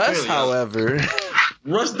 Okay. Russ, however,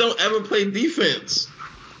 Russ don't ever play defense.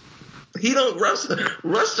 He don't Russ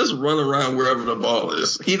just run around wherever the ball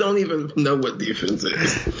is. He don't even know what defense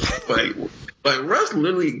is. like Russ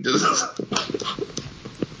literally just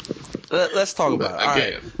let's talk about it. All right.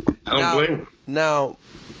 Again, I don't blame him. Now,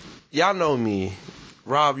 y'all know me.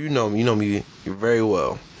 Rob, you know me very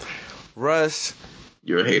well. Russ,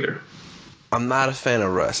 You're a hater. I'm not a fan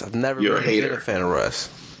of Russ. I've never You're a really been hater. a fan of Russ.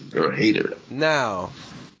 You're a hater. Now,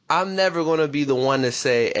 I'm never gonna be the one to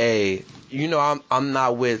say, "Hey, I'm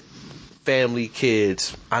not with family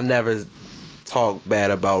kids." I never talk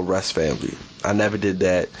bad about Russ family. I never did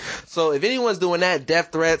that. So if anyone's doing that, death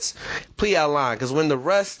threats, please out of line. Because when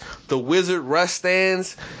the Wizard Russ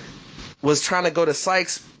stands was trying to go to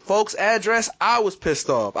Sykes' folks' address, I was pissed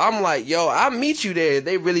off. I'm like, yo, I'll meet you there.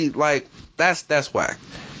 They really like that's whack.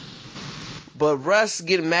 But Russ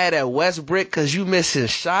getting mad at Westbrook because you missing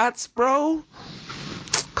shots, bro.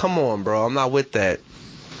 Come on, bro. I'm not with that.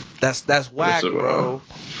 That's whack, bro.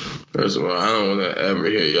 First of all, I don't want to ever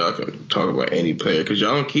hear y'all talk about any player because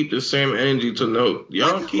y'all don't keep the same energy to note.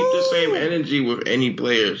 Y'all don't keep the same energy with any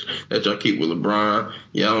players that y'all keep with LeBron.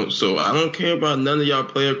 So I don't care about none of y'all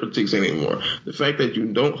player critiques anymore. The fact that you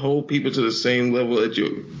don't hold people to the same level that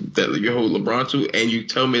you hold LeBron to, and you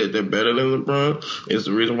tell me that they're better than LeBron is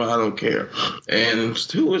the reason why I don't care. And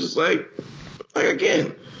two is like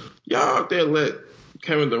again, y'all out there let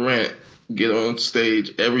Kevin Durant get on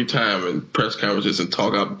stage every time in press conferences and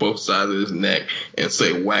talk out both sides of his neck and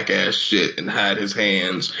say whack ass shit and hide his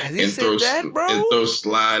hands and throw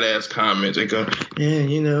slide ass comments and go, yeah,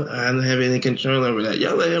 you know, I don't have any control over that.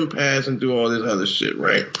 Y'all let him pass and do all this other shit,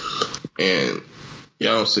 right? And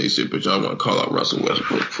y'all don't say shit, but y'all want to call out Russell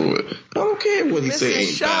Westbrook for it. I don't care what he say ain't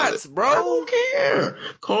shots, valid. bro. I don't care.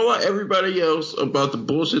 Call out everybody else about the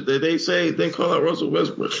bullshit that they say, then call out Russell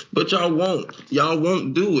Westbrook. But y'all won't. Y'all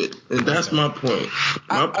won't do it. And that's my point.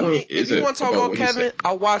 My point is, if you want to talk about Kevin,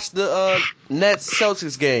 I watched the Nets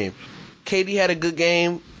Celtics game. KD had a good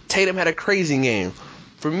game. Tatum had a crazy game.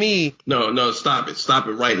 For me... No, stop it. Stop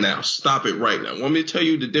it right now. Stop it right now. Want me to tell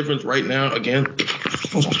you the difference right now again?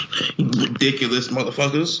 Ridiculous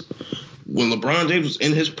motherfuckers. When LeBron James was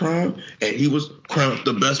in his prime and he was crowned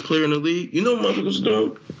the best player in the league, you know what motherfuckers was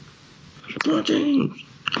doing? LeBron James,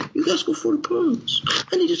 you gotta score 40 points.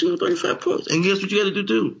 I need you to score 35 points. And guess what you gotta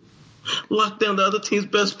do? Lock down the other team's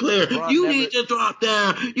best player. You need to drop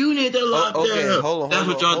down. You need to lock down. Hold on.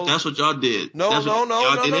 That's what y'all did. No.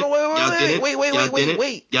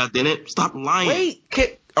 Wait. Y'all didn't. Stop lying. Wait.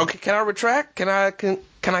 Can I retract? Can I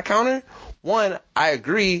counter? One, I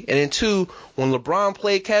agree. And then two, when LeBron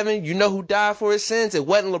played Kevin, you know who died for his sins? It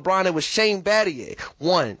wasn't LeBron, it was Shane Battier.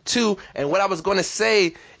 1, 2, and what I was going to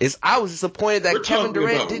say is I was disappointed that Kevin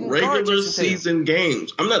Durant didn't guard regular season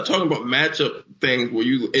games. I'm not talking about matchup things where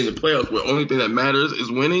you in the playoffs where only thing that matters is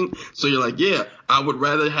winning. So you're like, yeah, I would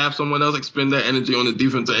rather have someone else expend that energy on the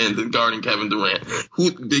defensive end than guarding Kevin Durant.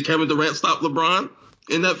 Did Kevin Durant stop LeBron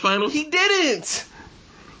in that final? He didn't.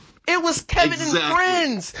 It was Kevin and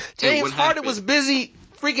friends. James Harden was busy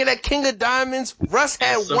freaking at King of Diamonds. Russ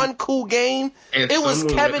had one cool game. It was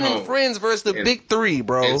Kevin and friends versus the big three,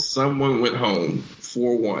 bro. And someone went home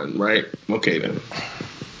 4-1, right? Okay, then.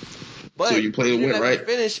 But so you play to win, right?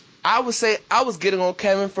 Finish. I would say I was getting on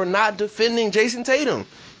Kevin for not defending Jason Tatum.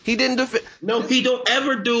 He didn't defend. No, he don't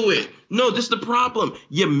ever do it. No, this is the problem.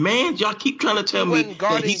 Your man, y'all keep trying to tell me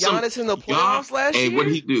that he's Giannis in the playoffs last year. And what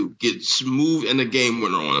did he do? Get smooth in the game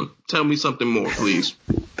winner on him. Tell me something more, please.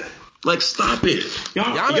 Like, stop it.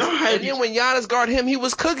 Y'all had. And then when Giannis guarded him, he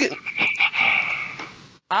was cooking.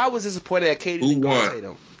 I was disappointed at KD didn't guard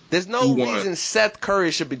Tatum. There's no reason Seth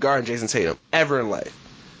Curry should be guarding Jason Tatum ever in life.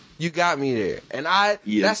 You got me there. And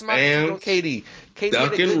that's my opinion on KD. KD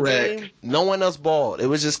had a good game. No one else balled. It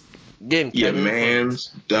was just getting Kevin. Your man's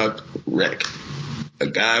ducked wreck. A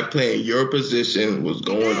guy playing your position was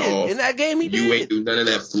going off. In that game, he did. You ain't do none of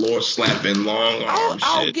that floor slapping long arm shit.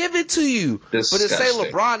 I'll give it to you. Disgusting. But to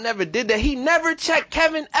say LeBron never did that, he never checked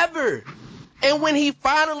Kevin ever. And when he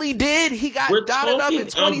finally did, he got dotted up in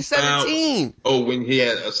 2017. When he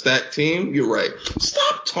had a stacked team? You're right.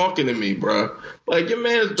 Stop talking to me, bro. Like, your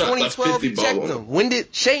man's dropped like 50 he checked him. When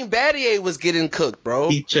did Shane Battier was getting cooked, bro?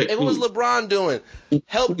 He checked. And what was LeBron doing?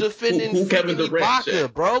 Help defending who Kevin Durant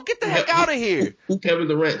checked? Bro. Get the heck out of here. Who Kevin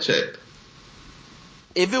Durant checked?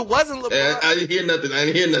 If it wasn't LeBron. I didn't hear nothing.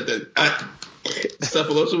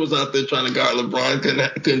 Cephalosha was out there trying to guard LeBron.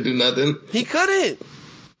 Couldn't do nothing. He couldn't.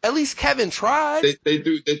 At least Kevin tried. They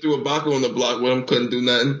threw Ibaka on the block with him. Couldn't do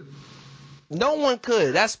nothing. No one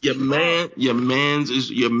could. That's your man's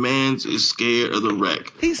is scared of the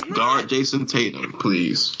wreck. He's not. Guard Jason Tatum,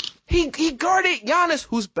 please. He guarded Giannis,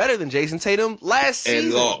 who's better than Jason Tatum, last season.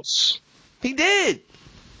 And lost. He did.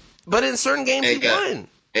 But in certain games he won.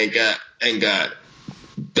 And got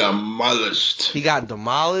demolished. He got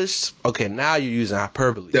demolished? Okay, now you're using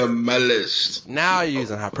hyperbole. Demolished. Now you're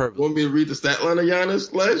using hyperbole. Want me to read the stat line of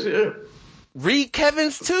Giannis last year? Read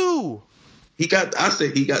Kevin's too. He got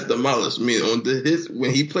demolished. I mean,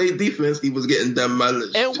 when he played defense, he was getting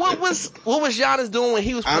demolished. And what was Giannis doing when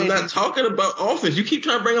he was playing defense? Talking about offense. You keep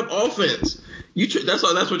trying to bring up offense. That's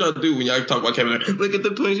what y'all do when y'all talk about Kevin. Look at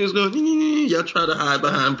the points he's going. Y'all try to hide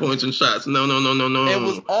behind points and shots. No. And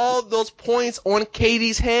was all those points on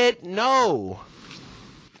KD's head? No.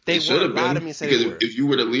 They should have been. Because if you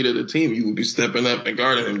were the leader of the team, you would be stepping up and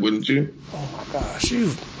guarding him, wouldn't you? Oh my gosh,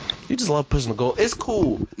 you just love pushing the goal. It's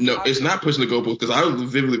cool. No, it's not pushing the goalpost because I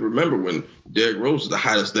vividly remember when Derrick Rose was the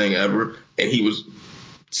hottest thing ever, and he was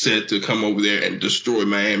said to come over there and destroy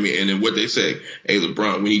Miami. And then what they say, hey,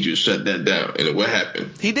 LeBron, we need you to shut that down. And then what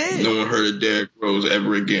happened? He did. No one heard of Derrick Rose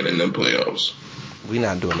ever again in them playoffs. We're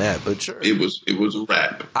not doing that, but sure. It was a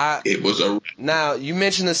wrap. It was a wrap. Now, you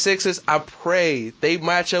mentioned the Sixers. I pray they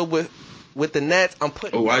match up with the Nets. I'm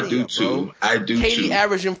putting I do too. Bro. I do KD too.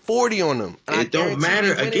 averaging 40 on them. It don't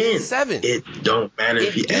matter again. It don't matter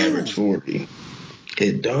if he averaged 40.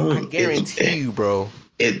 It don't. I guarantee you, bro.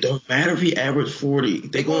 It don't matter if he averaged 40.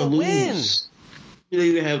 They're gonna lose. You don't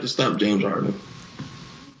even have to stop James Harden.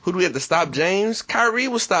 Who do we have to stop James? Kyrie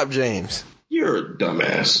will stop James. You're a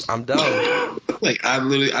dumbass. I'm dumb. Like, I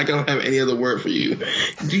don't have any other word for you.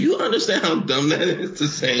 Do you understand how dumb that is to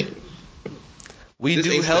say? We This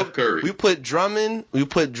do ain't help. Steph Curry. We put Drummond.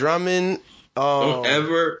 Don't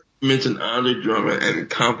ever mention Andre Drummond and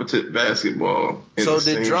competent basketball in So the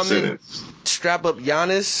did same Drummond sentence. strap up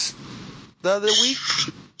Giannis the other week?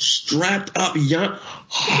 Strapped up young.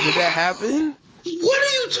 Did that happen? What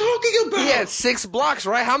are you talking about? He had 6 blocks,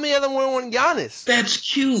 right? How many of them were on Giannis? That's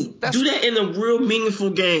cute. Do that in a real meaningful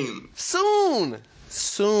game. Soon.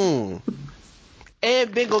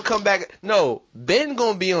 And Ben gonna come back. No, Ben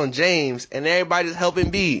gonna be on James, and everybody's helping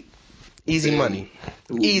beat. Easy Ben, money.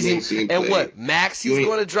 who you ain't Easy. seen And play. what? Max, You he's ain't-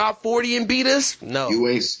 gonna drop 40 and beat us? No. You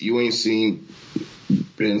ain't seen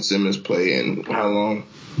Ben Simmons play in how long?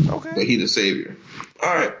 Okay. But he the savior.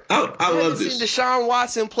 All right, I love this. Seen Deshaun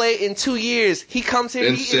Watson play in 2 years. He comes here.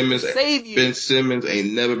 Ben He Simmons, is save you. Ben Simmons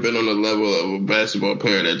ain't never been on the level of a basketball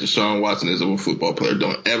player that Deshaun Watson is of a football player.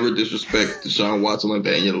 Don't ever disrespect Deshaun Watson like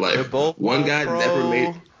that in your life. They're both One guy pro.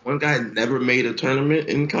 never made a tournament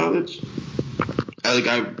in college. Other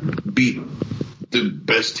guy beat the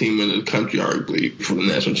best team in the country, arguably, for the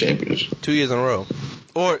national champions. 2 years in a row.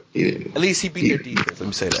 Or Yeah, at least he beat their defense. Let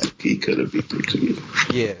me say that. he could have beat them too.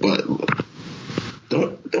 Yeah. But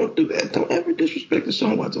don't do that. Don't ever disrespect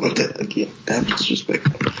Deshaun Watson like that again. Ever disrespect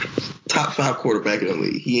him. Top 5 quarterback in the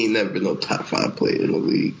league. He ain't never been no top 5 player in the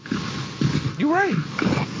league. You're right.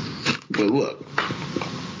 But look,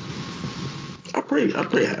 I pray it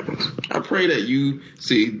happens. I pray that you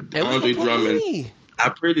see And Andre Drummond. me. I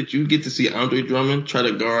pray that you get to see Andre Drummond try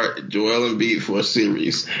to guard Joel Embiid for a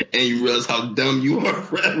series, and you realize how dumb you are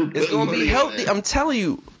for ever It's putting gonna money be on healthy. that. I'm telling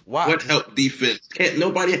you. Why? What help defense? Can't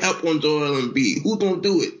nobody help on Joel Embiid. Who gonna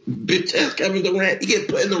do it? Bitch ass Kevin Durant. He get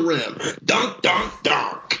put in the rim. Dunk, dunk,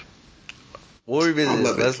 dunk. We'll revisit I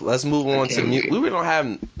love this. it. Let's move on to can't music. wait. We really don't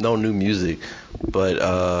have no new music, but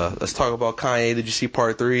let's talk about Kanye. Did you see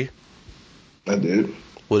part 3? I did.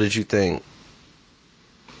 What did you think?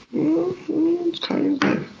 It's Kanye's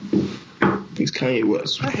life. He's Kanye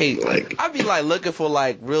West. I hate like. I'd be like looking for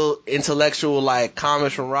like real intellectual like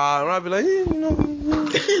comments from Rob, and I'd be like,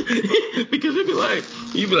 Because you'd be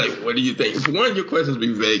like, what do you think? For one, your questions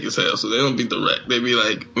be vague as hell, so they don't be direct. They be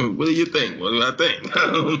like, what do you think? What do I think?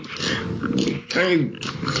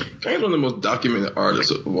 Kanye's one of the most documented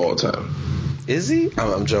artists of all time. is he?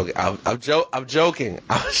 I'm joking. I'm joking.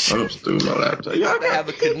 I'm just doing my laptop. Yeah, I have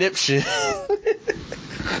a conniption.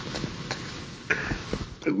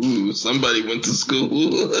 Ooh, somebody went to school.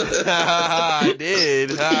 I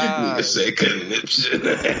did. Nigga said conniption.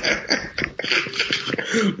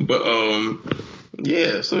 But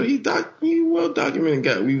yeah. So he well documented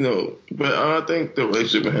guy. We know, but I think the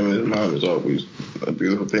relationship with him and his mom is always a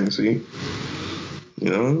beautiful thing to see. You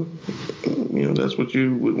know that's what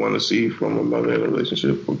you would want to see from a mother in a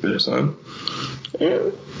relationship with their son.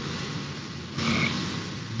 And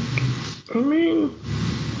I mean,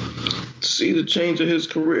 see the change of his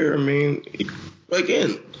career. I mean,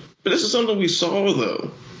 again, but this is something we saw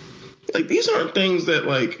though. Like these aren't things that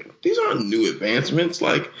these aren't new advancements.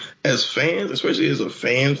 Like as fans, especially as a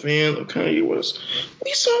fan of Kanye West,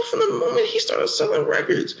 we saw from the moment he started selling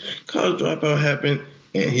records, College Dropout happened,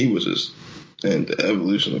 and the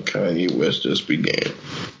evolution of Kanye West just began.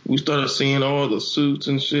 We started seeing all the suits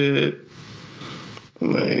and shit.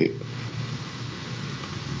 Like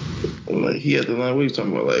he had the line, what are you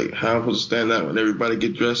talking about? Like how I'm supposed to stand out when everybody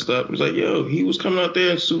get dressed up? It was like, yo, he was coming out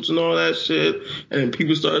there in suits and all that shit, and then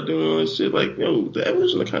people started doing all that shit. Like, yo, the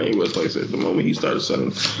evolution of Kanye West, like I said, the moment he started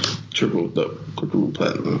selling quadruple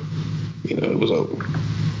platinum, it was over.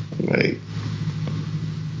 Like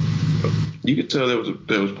you could tell there was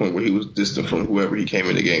a point where he was distant from whoever he came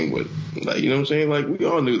in the game with. Like, you know what I'm saying? Like we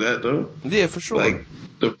all knew that though. Yeah, for sure. Like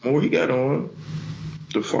the more he got on,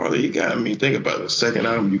 the farther he got. I mean, think about it. The second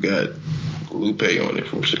album, you got Lupe on it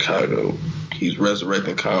from Chicago. He's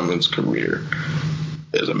resurrecting Common's career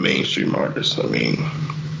as a mainstream artist. I mean,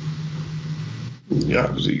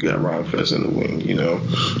 obviously you got Ron Fest in the wing,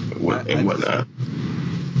 and whatnot.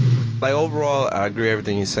 Like overall, I agree with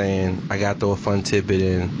everything you're saying. I got to throw a fun tidbit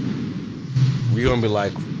in. You're gonna be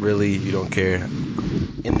like, really? You don't care?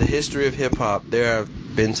 In the history of hip hop, there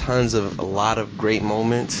have been a lot of great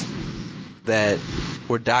moments that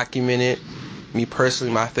were documented. Me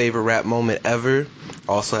personally, my favorite rap moment ever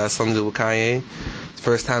also has something to do with Kanye. The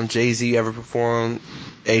first time Jay-Z ever performed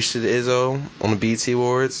H to the Izzo on the BET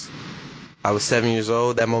Awards. I was 7 years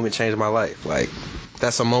old. That moment changed my life. Like,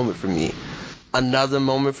 that's a moment for me. Another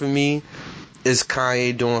moment for me is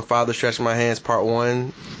Kanye doing Father Stretch My Hands Part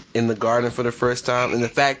 1 in the garden for the first time. And the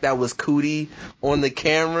fact that was Cootie on the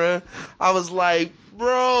camera, I was like,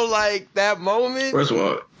 bro, like that moment. First of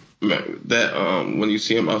all, man, that when you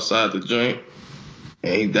see him outside the joint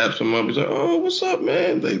and he daps him up, he's like, "Oh, what's up,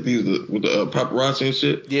 man?" Like these with the paparazzi and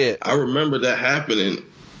shit. Yeah, I remember that happening,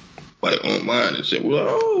 like online and shit. We're like,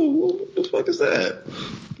 "Oh, what the fuck is that?"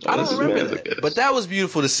 I don't remember that, but that was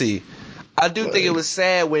beautiful to see. I do think it was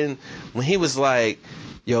sad when he was like,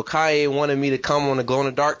 "Yo, Kanye wanted me to come on the Glow in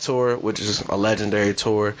the Dark tour," which is a legendary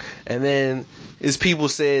tour, and then his people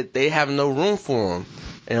said they have no room for him,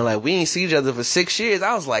 and like we ain't see each other for 6 years.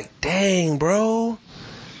 I was like, "Dang, bro,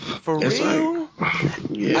 for real."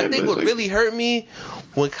 Yeah, I think what really hurt me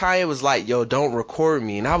when Kanye was like, "Yo, don't record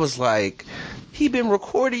me," and I was like, he been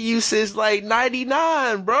recording you since like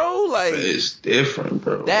 '99, bro. Like it's different,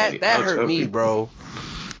 bro. That like, hurt me, bro.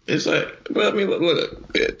 It's like, but I mean,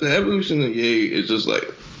 look, the evolution of Ye is just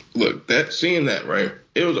like, look, that seeing that, right?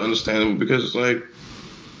 It was understandable because it's like,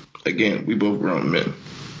 again, we both grown men.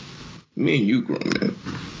 Me and you grown men.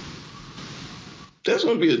 That's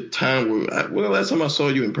gonna be a time where when the last time I saw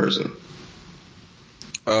you in person?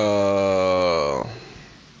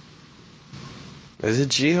 Is it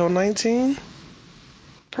G-Ho 19?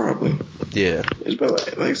 Probably. Yeah. It's but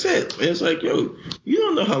like I said, it's like, yo, you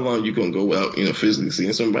don't know how long you're gonna go out, physically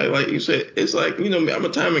seeing somebody. Like you said, it's like, I'm a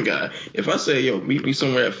timing guy. If I say, yo, meet me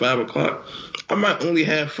somewhere at 5 o'clock, I might only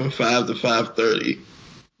have from 5 to 5:30.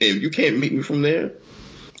 If you can't meet me from there,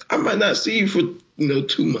 I might not see you for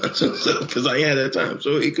 2 months or so because I ain't had that time.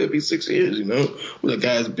 So it could be 6 years, with a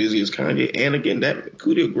guy as busy as Kanye. And again, that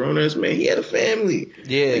Cootie, a grown ass man, he had a family.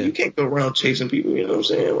 Yeah. Like, you can't go around chasing people, you know what I'm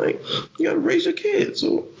saying? Like, you gotta raise your kids.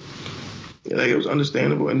 So, like, it was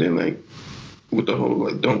understandable. And then, like, with the whole,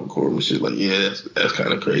 like, don't record me shit, like, yeah, that's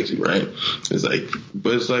kind of crazy, right? It's like,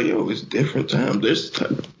 but it's like, yo, it's different time. There's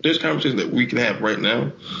conversations that we can have right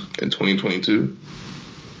now in 2022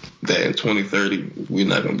 that in 2030 we're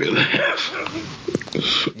not going to be able to have.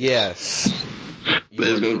 Yes. But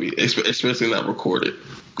it's going to be, especially not recorded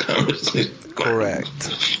conversation. Correct.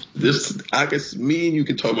 Me and you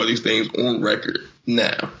can talk about these things on record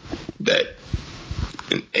now that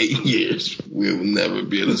in 8 years we'll never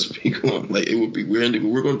be able to speak on. Like, it would be we're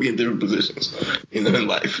going to be in different positions in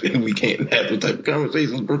life, and we can't have the type of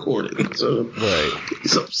conversations recorded. So, right.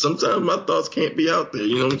 Sometimes my thoughts can't be out there.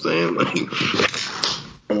 You know what I'm saying? Like,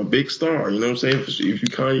 I'm a big star, you know what I'm saying? If you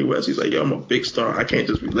Kanye West, he's like, yo, I'm a big star. I can't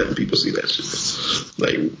just be letting people see that shit.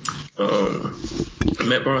 Like,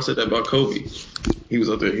 Matt Barnes said that about Kobe. He was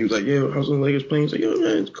up there, he was like, yeah, I was on the Lakers playing. He's like, yo,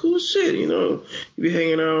 man, it's cool as shit, you be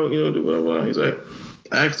hanging out, blah, blah, blah. He's like,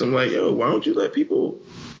 I asked him, like, yo, why don't you let people,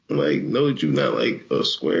 like, know that you're not, like, a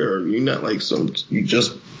square, or you're not, like, you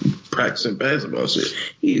just practicing basketball shit.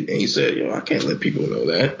 He said, yo, I can't let people know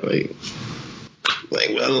that. Like,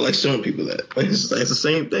 I don't like showing people that. Like, it's the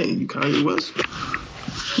same thing. You Kanye West,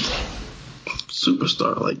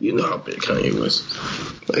 superstar. Like, how big Kanye West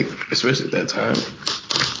is. Like, especially at that time.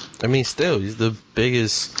 I mean, still, he's the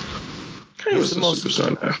biggest. He's the most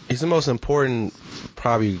superstar now. He's the most important,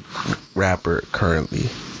 probably, rapper currently.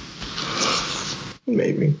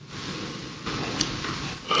 Maybe.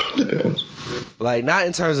 Depends. Like, not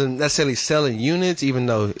in terms of necessarily selling units, even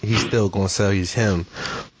though he's still gonna sell, he's him.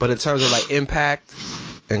 But in terms of, like, impact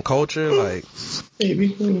and culture, like... Maybe.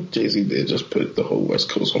 Jay-Z did just put the whole West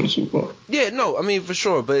Coast on the Super Bowl. Yeah, no, I mean, for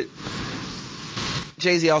sure. But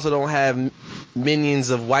Jay-Z also don't have minions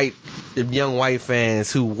of young white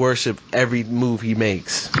fans who worship every move he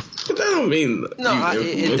makes. But that don't mean... No,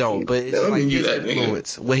 it don't. But it's like his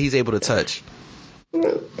influence, what he's able to touch.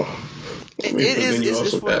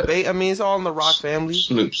 It's for debate. I mean, it's all in the Rock family.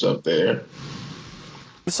 Snoop's up there.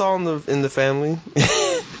 It's all in the family.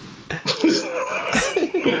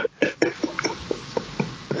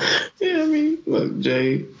 Yeah, I mean, look,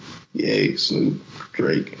 Jay, Ye, Snoop,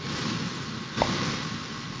 Drake.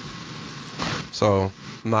 So,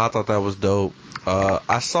 no, I thought that was dope.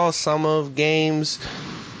 I saw some of Game's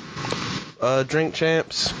Drink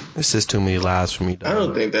Champs. This is too many lies for me, dog. I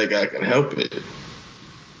don't think that guy can help it.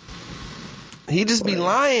 He just be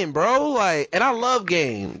lying, bro. Like, and I love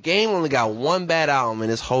Game. Game only got one bad album in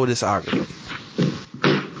his whole discography.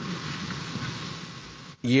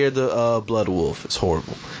 Year the Blood Wolf. It's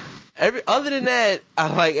horrible. Other than that, I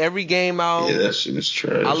like every Game album. Yeah, that shit is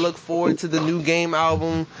trash. I look forward to the new Game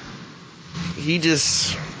album. He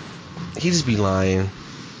just be lying.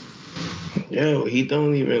 Yo, he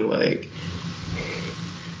don't even like.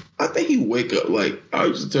 I think he wake up, like, I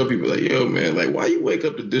used to tell people, like, yo, man, like, why you wake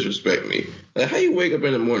up to disrespect me? Like, how you wake up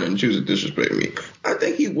in the morning and choose to disrespect me? I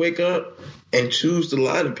think he wake up and choose to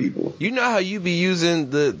lie to people. You know how you be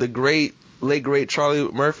using the late great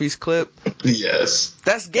Charlie Murphy's clip? Yes.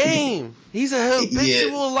 That's game. He's a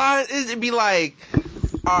habitual lie. It'd be like,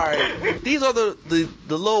 all right, these are the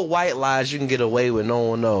little white lies you can get away with. No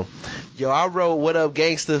one know. Yo, I wrote "What Up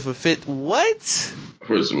Gangsta" for What?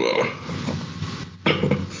 First of all,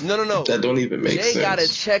 no. That don't even make sense. Jay gotta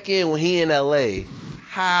check in when he in LA.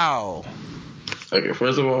 How? Okay,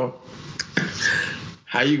 first of all,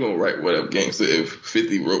 how you gonna write "What Up Gangsta" if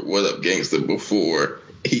 50 wrote "What Up Gangsta" before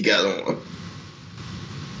he got on?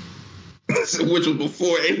 Which was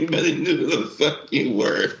before anybody knew the fucking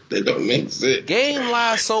word. That don't make sense. Game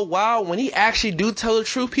lies so wild. When he actually do tell the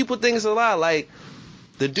truth, people think it's a lie. Like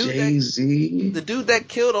the dude that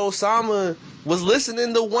killed Osama was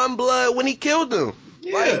listening to One Blood when he killed him.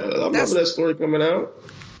 Yeah, I remember that story coming out.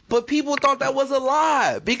 But people thought that was a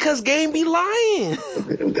lie because Game be lying.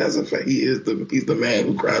 That's a fact. He's the man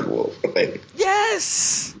who cried wolf. Like,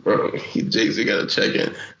 yes. Bro, Jay-Z got to check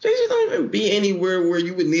in. Jay-Z don't even be anywhere where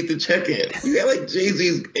you would need to check in. You got like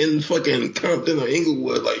Jay-Z's in fucking Compton or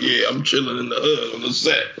Inglewood. Like, yeah, I'm chilling in the hood on the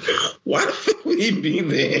set. Why the fuck would he be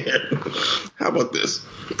there? How about this?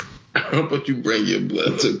 How about you bring your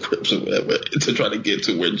blood to Crips or whatever to try to get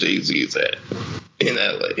to where Jay-Z is at in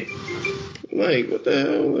LA? Like, what the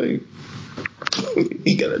hell? Like,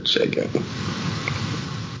 he gotta check in.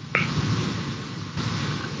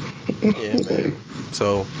 Yeah, man.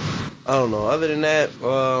 So, I don't know. Other than that,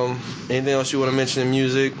 anything else you want to mention in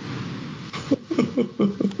music?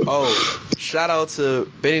 Oh, shout out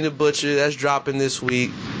to Benny the Butcher. That's dropping this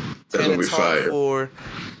week. That's gonna be fire.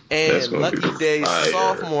 And Lucky Day's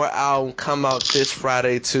sophomore album come out this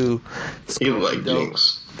Friday too. He look like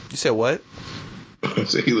Jinx. You said what? I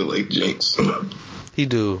said he look like Jinx. He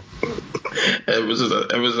do. Ever since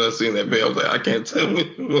I seen that video, I was like, I can't tell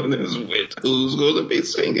which one is which. Who's going to be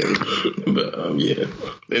singing? But yeah,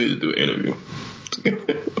 they need to do an interview.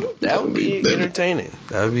 That would be entertaining.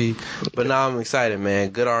 That would be. But now I'm excited,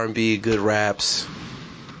 man. Good R&B, good raps.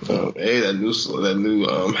 Hey, that new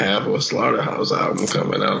half of a Slaughterhouse album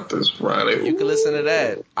coming out this Friday. You can listen to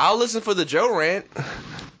that. I'll listen for the Joe rant.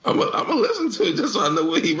 I'm gonna listen to it just so I know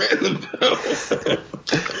what he ran about.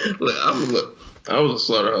 I was a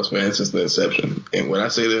Slaughterhouse fan since the inception, and when I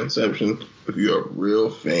say the inception, if you're a real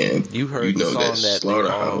fan, you know that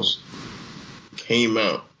Slaughterhouse came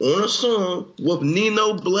out on a song with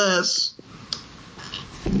Nino Bless.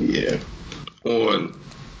 Yeah, on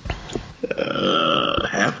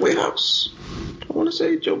Halfway House. I want to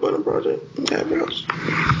say Joe Budden Project. Halfway House.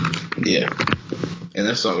 Yeah, and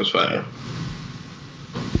that song was fire.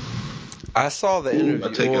 I saw the interview.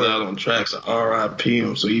 I take it out on tracks. R.I.P.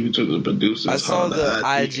 him. So even to the producers. I saw the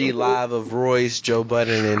IG live of Royce, Joe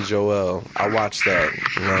Budden, and Joel. I watched that.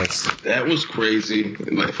 Nice. That was crazy.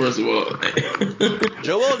 Like, first of all,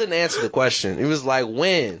 Joel didn't answer the question. He was like,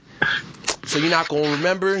 "When?" So you're not gonna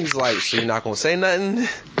remember? He's like, "So you're not gonna say nothing?"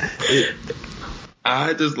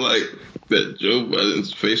 I just like that Joe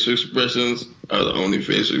Budden's facial expressions are the only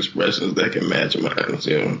facial expressions that can match mine.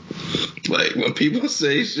 You know, like when people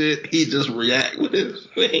say shit, he just react with his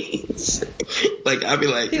face. Like I be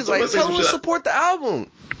like, he's like, "Tell him to support the album."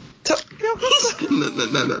 No.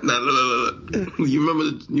 You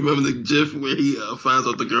remember the GIF where he finds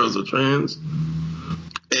out the girls are trans,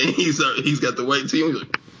 and he's got the white tee. He's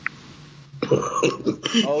like,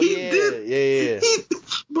 oh yeah.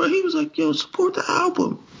 But he was like, "Yo, support the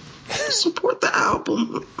album." Support the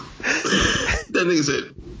album. That nigga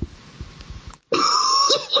said,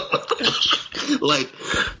 like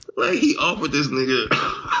he offered this nigga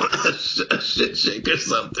a shit shake or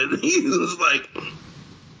something. He was like,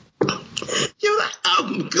 "Yo, that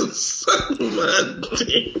album goes so my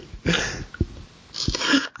dick."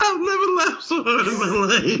 I've never laughed so hard in my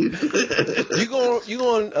life. You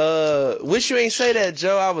going wish you ain't say that,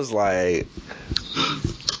 Joe. I was like,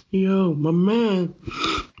 yo, my man.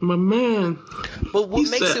 But what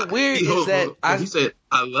makes it weird is that he said,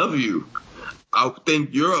 "I love you. I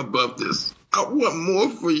think you're above this. I want more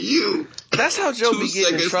for you." That's how Joe be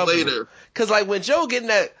getting in trouble. Later. Cause like when Joe getting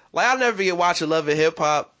that, like I'll never forget watching Love and Hip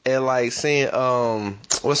Hop and like seeing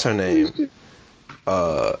what's her name?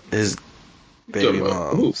 His baby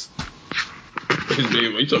mom. His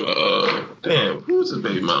baby, you talking about damn, who's his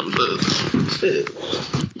baby mom? Shit.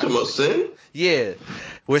 You talking about Sin? Yeah.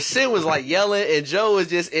 Where Sin was like yelling and Joe was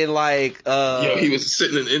just in like he was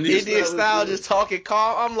sitting in Indian style just talking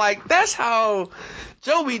calm. I'm like, that's how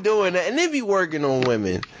Joe be doing that, and they be working on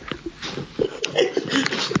women.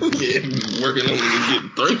 Yeah, working on getting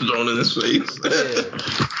things thrown in his face.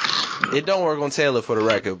 Yeah. It don't work on Taylor for the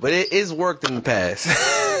record, but it's worked in the past.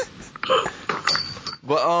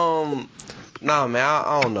 But nah, man,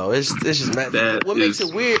 I don't know. It's just what makes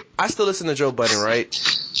it weird. I still listen to Joe Budden, right?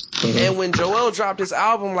 Mm-hmm. And when Joel dropped his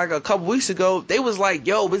album like a couple weeks ago, they was like,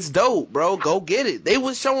 "Yo, it's dope, bro. Go get it." They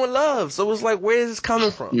was showing love, so it was like, where is this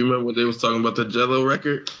coming from? You remember when they was talking about the Jello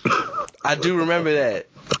record? I do remember that.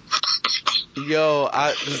 Yo,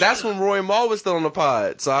 that's when Roy Maul was still on the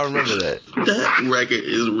pod, so I remember that. That record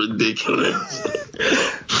is ridiculous.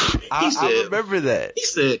 I remember that. He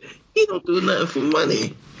said he don't do nothing for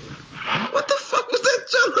money. What the fuck was that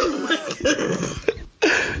Jello record?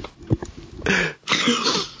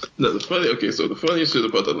 No, the funniest shit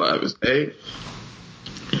about the live is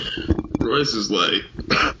Royce is like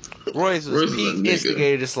Royce was peak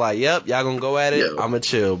instigator, just like, yep, y'all gonna go at it, I'ma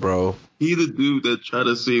chill, bro. He the dude that try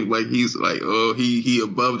to seem like he's like, oh, he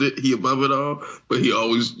above it all, but he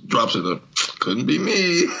always drops it up. Couldn't be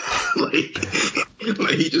me. like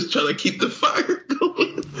he just trying to keep the fire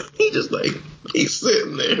going. He's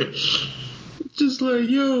sitting there. Just like,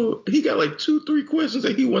 yo, he got like 2-3 questions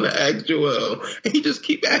that he want to ask Joel, and he just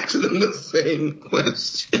keep asking him the same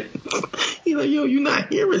question. He like, yo, you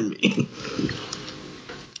not hearing me.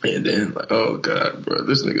 And then like, oh god, bro,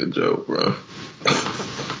 this nigga Joe, bro.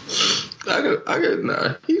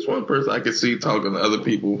 Nah. He's one person I could see talking to other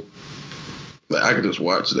people. Like I could just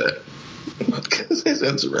watch that because his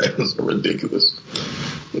interactions are ridiculous.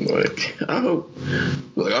 Like I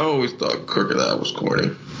always thought Crocodile was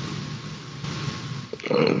corny.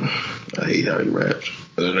 I hate how he raps.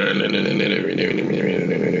 But I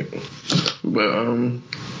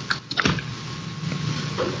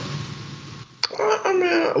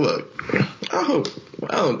mean, look,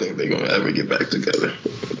 I don't think they're gonna ever get back together.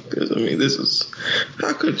 Because I mean, this is,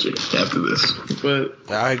 how could you after this? But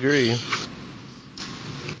I agree.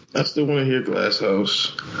 I still want to hear Glass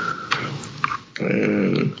House.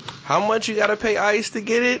 And how much you gotta pay Ice to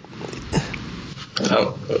get it? I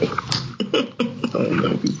don't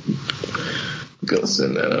know. Gonna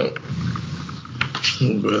send that out.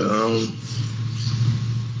 But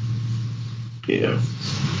yeah.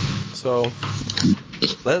 So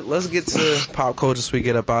let's get to pop culture so we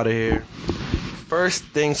get up out of here. First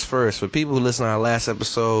things first, for people who listen to our last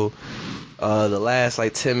episode, the last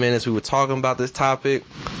like 10 minutes we were talking about this topic.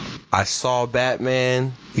 I saw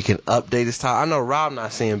Batman. We can update this topic. I know Rob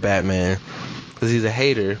not seeing Batman because he's a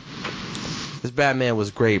hater. This Batman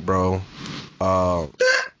was great, bro.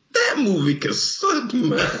 That movie can suck,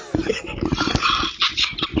 man.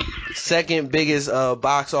 Second biggest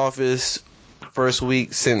box office first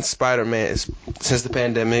week since Spider-Man, since the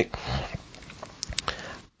pandemic.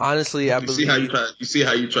 Honestly, I believe. You see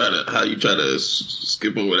how you try to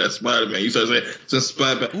skip over that Spider-Man. You start saying since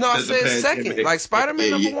Spider-Man. No, I said second. Like Spider-Man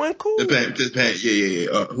number one, cool.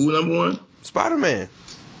 Yeah. Who number one? Spider-Man.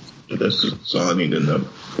 That's all I need to know.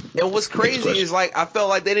 And what's crazy is like I felt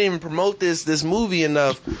like they didn't even promote this movie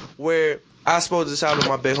enough. Where I spoke this out with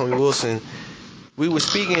my big homie Wilson. We were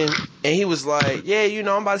speaking, and he was like, "Yeah, you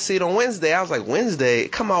know, I'm about to see it on Wednesday." I was like, "Wednesday?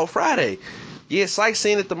 It come out Friday." Yeah, Syke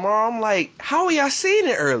seeing it tomorrow. I'm like, how are y'all seeing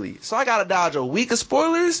it early? So I gotta dodge a week of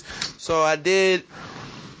spoilers. So I did.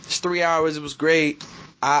 It's 3 hours. It was great.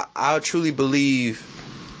 I truly believe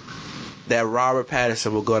that Robert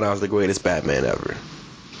Pattinson will go down as the greatest Batman ever.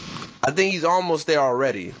 I think he's almost there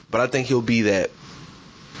already, but I think he'll be that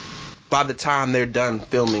by the time they're done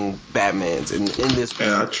filming Batmans in this.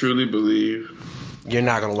 And I truly believe you're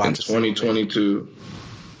not gonna watch in 2022.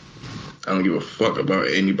 I don't give a fuck about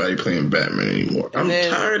anybody playing Batman anymore. I'm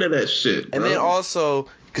tired of that shit, bro. And then also,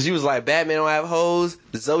 because you was like, Batman don't have hoes,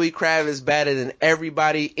 Zoe Kravitz better than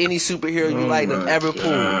everybody, any superhero you like than ever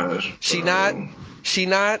pulled. She not? She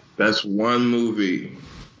not? That's one movie.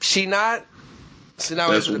 She not? So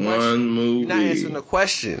now that's one movie. You're not answering the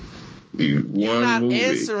question. You're not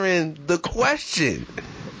answering the question.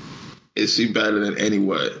 Is she better than any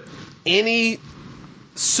what? Any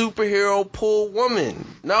superhero pull woman.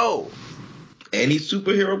 No. Any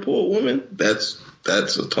superhero pull woman? That's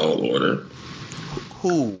a tall order.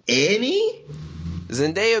 Who? Any?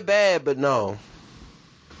 Zendaya bad, but no.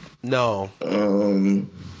 And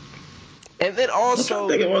then also, I'm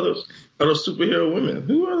thinking about those superhero women.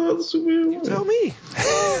 Who are the other superhero women? Tell me.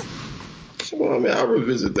 Come on, man. I'll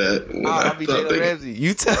revisit that. I'll be Jada Ramsey.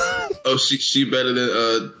 You tell. Oh, she better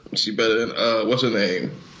than what's her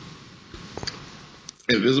name?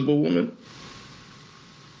 Invisible Woman.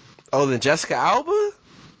 Oh, then Jessica Alba?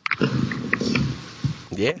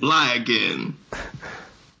 Yeah. Lie again.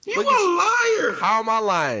 You a liar. How am I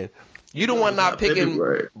lying? You the one not picking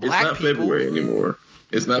February. black people. It's not February anymore.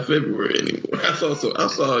 It's not February anymore. I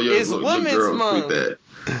saw your It's little Women's girl Month. tweet that.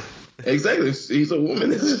 Exactly. He's a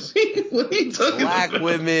woman. What are you talking Black about?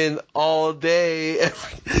 women all day.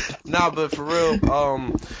 Nah, but for real,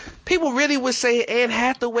 people really would say Anne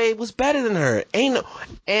Hathaway was better than her. Ain't no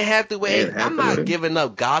Anne Hathaway. I'm not giving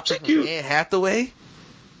up Gotham for Anne Hathaway.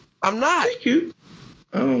 I'm not. She's cute.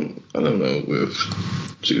 I don't know if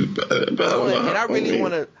she's bad. But And I really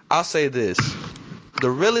want to. I'll say this: the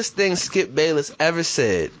realest thing Skip Bayless ever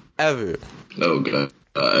said, ever, Oh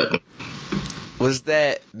God. was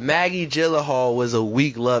that Maggie Gyllenhaal was a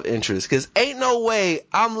weak love interest. Cause ain't no way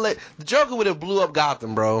the Joker would have blew up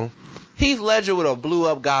Gotham, bro. Heath Ledger would have blew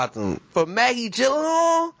up Gotham. For Maggie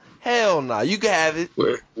Gyllenhaal, hell no. You can have it.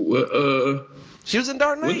 What? She was in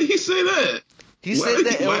Dark Knight. When did he say that? He said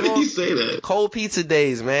that. Why did he say that? Cold Pizza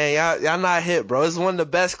Days, man. Y'all not hit, bro. It's one of the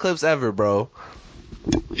best clips ever, bro.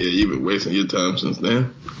 Yeah, you've been wasting your time since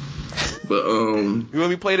then. But You want me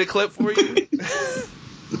to play the clip for you?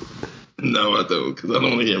 no, I don't, because I don't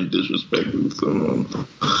want to hear him disrespecting someone.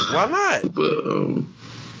 Why not? But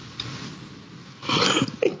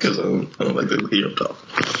because I don't like to hear him talk.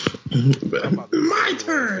 But my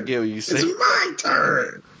turn. Get what you say. It's my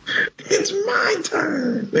turn. It's my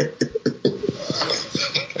turn.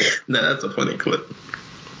 Nah, that's a funny clip.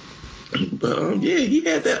 But yeah, he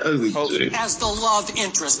had that ugly chick. As the love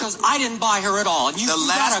interest, because I didn't buy her at all. The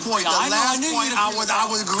last point, I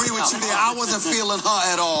would agree with you there. I wasn't feeling her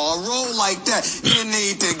at all. A role like that, you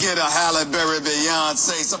need to get a Halle Berry,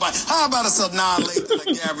 Beyonce, somebody. How about a Sanaa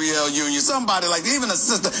Lathan, a Gabrielle Union, somebody like that, even a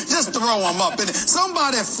sister. Just throw them up in it.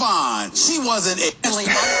 Somebody fine. She wasn't it.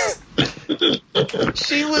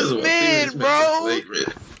 She was mid, bro.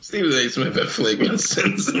 Stephen A. Smith had flagrant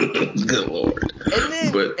sins. Good Lord.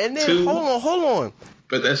 And then hold on.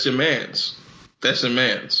 But that's your man's.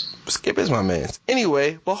 Skip is my man's.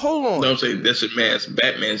 Anyway, but hold on. No, I'm saying that's your man's.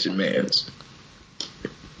 Batman's your man's.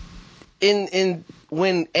 In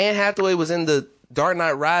when Anne Hathaway was in the Dark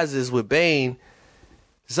Knight Rises with Bane,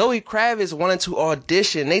 Zoe Kravitz wanted to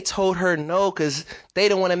audition. They told her no because they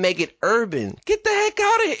didn't want to make it urban. Get the heck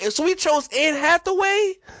out of here. So we chose Anne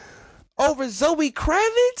Hathaway over Zoe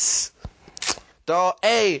Kravitz? Dog,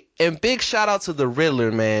 hey, and big shout out to the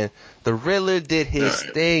Riddler, man. The Riddler did his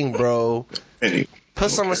thing, bro.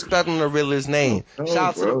 Put some respect on the Riddler's name. Shout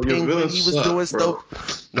out to the Penguin. He was doing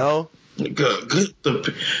stuff. No?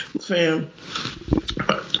 Good. Fam,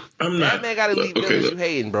 I'm not. Batman gotta leave villains you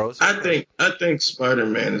hating, bro. I think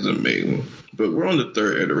Spider-Man is amazing, but we're on the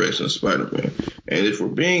third iteration of Spider-Man, and if we're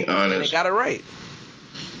being honest, they got it right.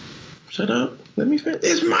 Shut up. Let me finish.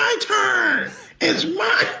 It's my turn. It's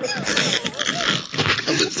my.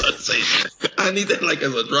 I'm just trying to say that. I need that like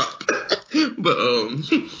as a drop. But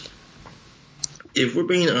if we're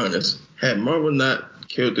being honest, had Marvel not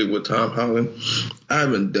killed it with Tom Holland,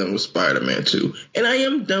 I've been done with Spider-Man 2. And I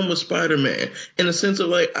am done with Spider-Man in the sense of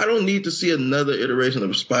like I don't need to see another iteration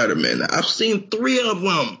of Spider-Man. I've seen 3 of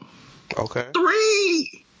them. Okay.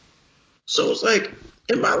 3. So it's like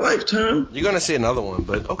in my lifetime. You're gonna see another one,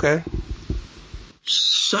 but okay.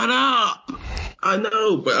 Shut up. I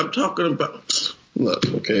know, but I'm talking about. Look,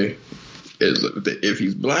 okay. If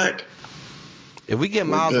he's black. If we get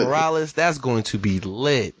Miles Morales, that's going to be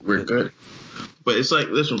lit. We're good. But it's like,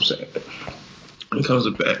 that's what I'm saying. When it comes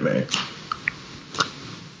to Batman,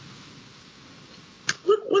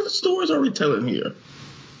 what stories are we telling here?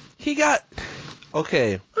 He got.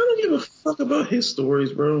 Okay. I don't give a fuck about his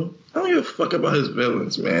stories, bro. I don't give a fuck about his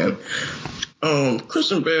villains, man.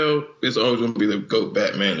 Christian Bale is always going to be the GOAT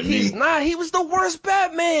Batman to me. He's not. He was the worst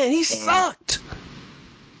Batman. He sucked.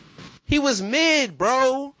 He was mid,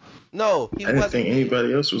 bro. No, he I didn't think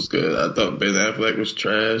anybody else was good. I thought Ben Affleck was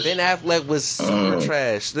trash. Ben Affleck was super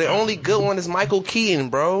trash. The only good one is Michael Keaton,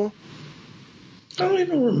 bro. I don't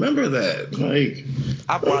even remember that. Like,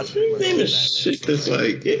 I watched shit that's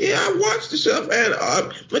like, yeah, I watched the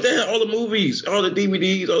shit. But they had all the movies, all the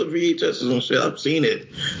DVDs, all the VHSs and shit. I've seen it.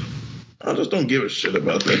 I just don't give a shit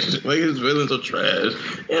about that shit. Like, his villains are trash.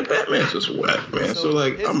 Yeah, Batman's just whack, man. So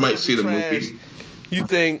like, I might see the movie. You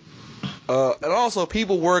think, and also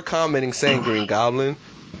people were commenting saying Green Goblin,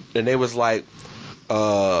 and they was like,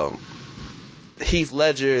 Heath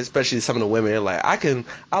Ledger, especially some of the women, they're like,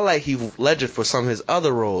 I like Heath Ledger for some of his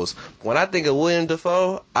other roles. When I think of William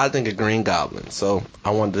Dafoe, I think of Green Goblin. So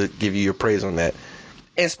I wanted to give you your praise on that.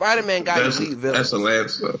 And Spider-Man got elite villains. That's a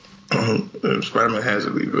landslide. Spider-Man has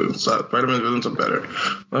elite villains. Spider-Man villains are better.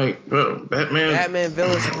 Like, bro, Batman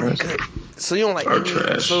villains are good. So you don't like any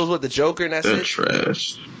trash. So with the Joker and that's They're it?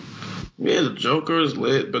 Trash. Yeah, the Joker is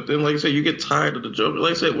lit, but then like I said, you get tired of the Joker.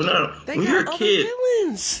 Like I said, when you're a kid,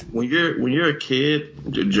 villains. when you're a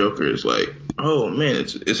kid, the Joker is like Oh man,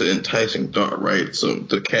 it's an enticing thought, right? So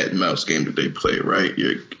the cat and mouse game that they play, right?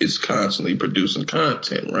 It's constantly producing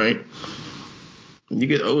content, right? You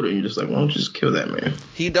get older, and you're just like, why don't you just kill that man?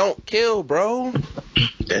 He don't kill, bro.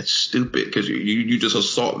 That's stupid because you just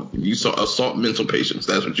assault mental patients.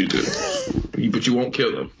 That's what you do. But you won't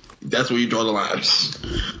kill them. That's where you draw the lines.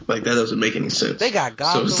 Like, that doesn't make any sense. They got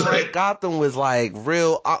Gotham. So like, Gotham was like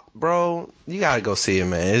real, bro. You gotta go see it,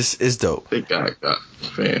 man. It's dope. They got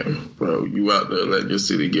fam, bro. You out there letting your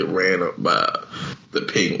city get ran up by the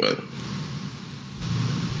Penguin.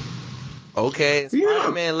 Okay,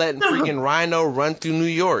 Spider-Man letting freaking Rhino run through New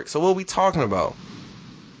York. So what are we talking about?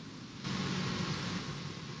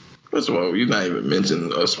 First of all, you're not even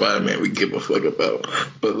mentioning a Spider-Man we give a fuck about.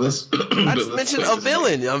 But I just mentioned a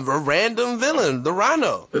villain, a random villain, the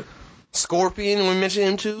Rhino. Scorpion, we mentioned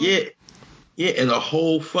him too. Yeah, and a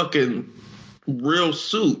whole fucking real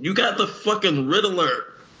suit. You got the fucking Riddler.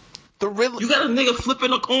 The Riddler. You got a nigga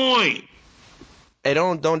flipping a coin. Hey,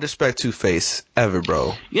 don't disrespect Two-Face ever,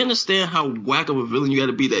 bro. You understand how whack of a villain you got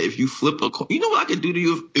to be that if you flip a coin? You know what I could do to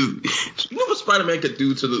you if you know what Spider-Man could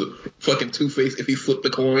do to the fucking Two-Face if he flipped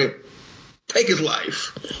the coin? Take his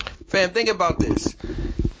life. Fam, think about this.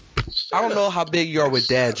 I don't know how big you are with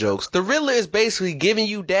dad jokes. The Riddler is basically giving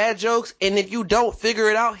you dad jokes, and if you don't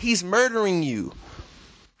figure it out, he's murdering you.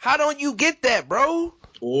 How don't you get that, bro?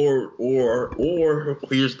 Or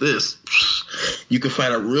here's this. You can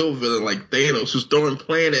find a real villain like Thanos who's throwing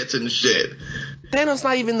planets and shit. Thanos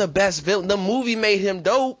not even the best villain. The movie made him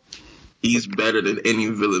dope. He's better than any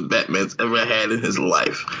villain Batman's ever had in his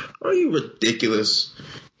life. Are you ridiculous?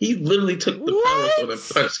 He literally took the Power Stone and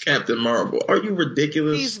punched Captain Marvel. Are you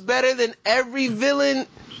ridiculous? He's better than every villain.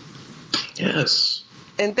 Yes.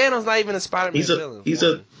 And Thanos not even a Spider-Man villain.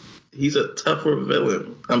 He's a tougher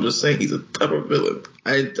villain. I'm just saying he's a tougher villain.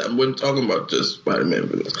 I wasn't talking about just Spider-Man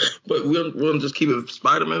villains. But we'll just keep it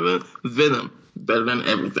Spider-Man villain. Venom. Better than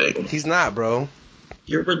everything. He's not, bro.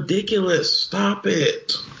 You're ridiculous. Stop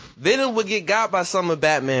it. Venom would get got by some of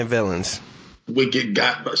Batman villains. Would get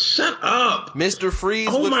got by... Shut up. Mr. Freeze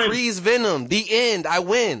would freeze Venom. The end. I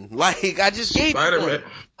win. Like, I just gave you one.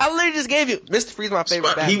 I literally just gave you... Mr. Freeze my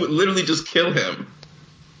favorite Batman. He would literally just kill him.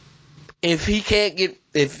 If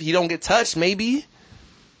he don't get touched, maybe.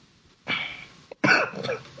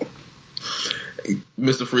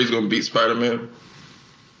 Mr. Freeze gonna beat Spider-Man?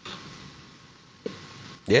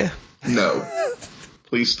 Yeah. No.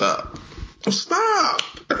 Please stop. Stop.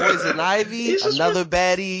 Poison Ivy, another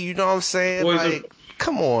baddie, you know what I'm saying? Like,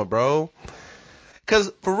 come on, bro.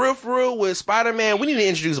 Because for real, with Spider-Man, we need to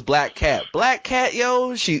introduce Black Cat. Black Cat,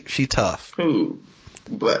 yo, she tough. Who?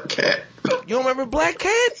 Black Cat. You don't remember Black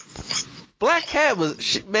Cat? Black Cat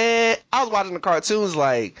was, man, I was watching the cartoons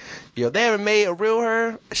like, yo, they ever made a real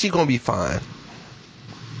her, she gonna be fine.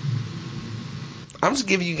 I'm just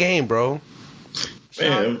giving you game, bro.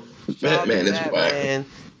 Man, Batman is whack.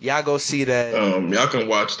 Y'all go see that. Y'all can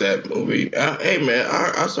watch that movie. Hey, man,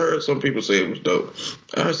 I heard some people say it was dope.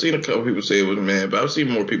 I've seen a couple people say it was mad, but I've seen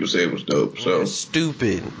more people say it was dope. So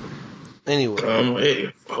stupid. Anyway,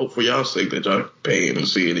 hey, hope for y'all's sake that y'all paying to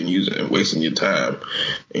see it and using it and wasting your time.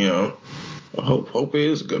 You know, I hope it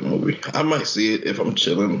is a good movie. I might see it if I'm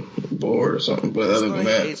chilling, bored or something. But other than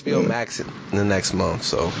that, HBO Max in the next month.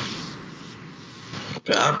 So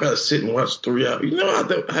I gotta sit and watch 3 hours. You know,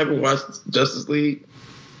 I haven't watched Justice League.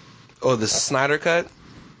 Oh, the Snyder Cut?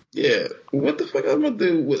 Yeah. What the fuck I'm gonna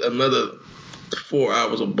do with another 4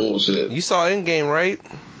 hours of bullshit? You saw Endgame, right?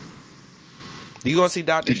 You gonna see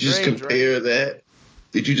Doctor Strange? Did you just compare that?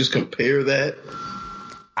 Did you just compare that?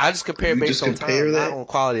 I just compare based on time, not on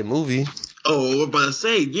quality of movie. Oh, I was about to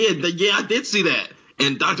say, yeah, I did see that.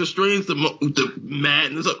 And Doctor Strange, the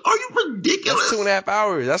madness of, are you ridiculous? That's 2.5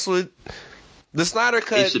 hours. That's what the Snyder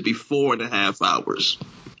Cut. It should be 4.5 hours.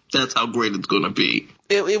 That's how great it's gonna be.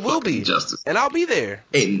 It will be. Justice, and I'll be there.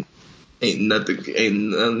 Ain't none of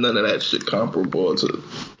that shit comparable to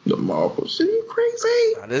the Marvel shit. You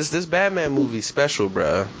crazy? Nah, this Batman movie special,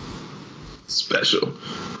 bruh. Special.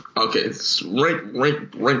 Okay,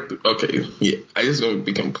 rank. Okay, yeah. I just gonna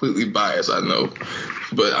be completely biased, I know,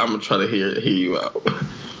 but I'm gonna try to hear you out.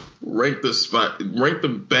 Rank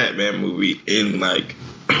the Batman movie in like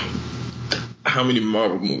how many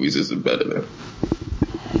Marvel movies is it better than?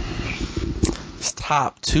 It's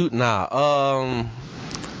top 2.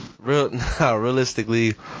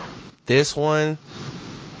 Realistically, this one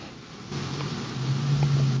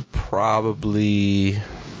probably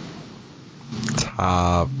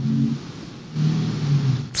top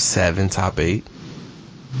 7, top 8.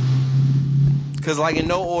 Because, like, in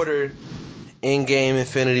no order, Endgame,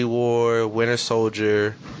 Infinity War, Winter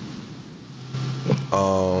Soldier,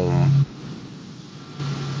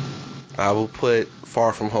 I will put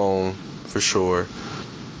Far From Home for sure.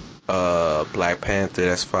 Black Panther,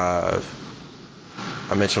 that's 5.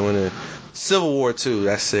 I mentioned when Civil War 2,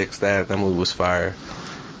 that's 6. That movie was fire.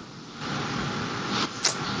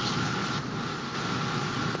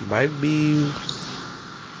 Might be.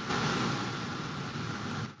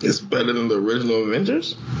 It's better than the original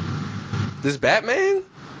Avengers? This Batman?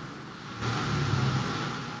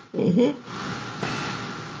 Mm-hmm.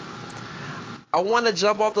 I want to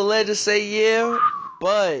jump off the ledge and say yeah,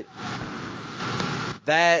 but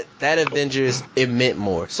that Avengers, it meant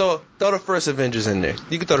more. So throw the first Avengers in there.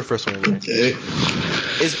 You can throw the first one in there. Okay.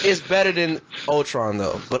 It's better than Ultron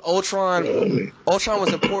though. But Ultron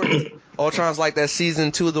was important. Ultron's like that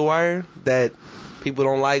season 2 of The Wire that people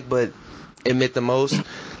don't like, but it meant the most.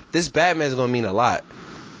 This Batman's gonna mean a lot.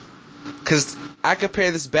 Cause I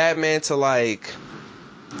compare this Batman to like,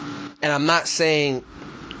 and I'm not saying,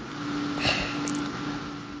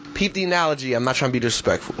 peep the analogy, I'm not trying to be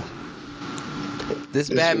disrespectful. This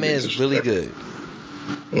Batman is really good.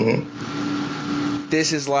 Mm-hmm.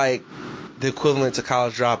 This is like the equivalent to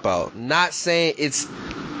College Dropout. Not saying it's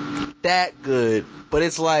that good, but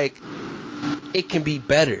it's like it can be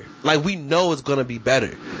better. Like we know it's gonna be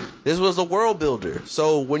better. This was a world builder.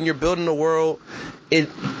 So when you're building a world, it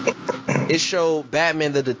showed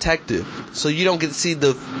Batman the detective. So you don't get to see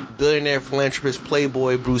the billionaire philanthropist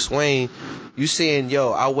playboy Bruce Wayne. You seeing,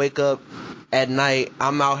 yo, I wake up at night,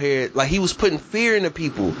 I'm out here, like he was putting fear into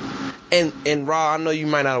people. And Raw, I know you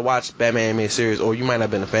might not have watched Batman animated series or you might not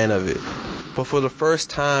have been a fan of it, but for the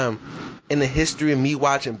first time in the history of me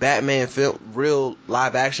watching Batman film, real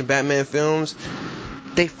live action Batman films,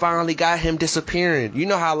 they finally got him disappearing. You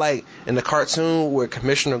know how like in the cartoon where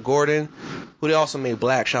Commissioner Gordon, who they also made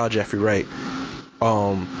black, shout out Jeffrey Wright,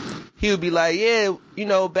 he would be like, yeah, you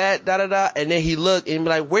know, bat da da da, and then he looked and be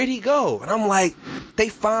like, where'd he go? And I'm like, they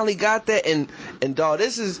finally got that. And dog,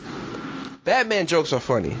 this is, Batman jokes are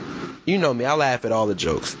funny. You know me, I laugh at all the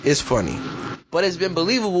jokes. It's funny, but it's been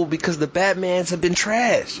believable because the Batmans have been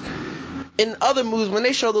trash. In other movies, when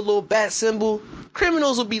they show the little bat symbol,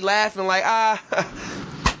 criminals will be laughing like,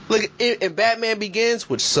 look, in Batman Begins,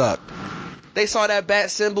 which sucked, they saw that bat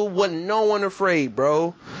symbol, wasn't no one afraid,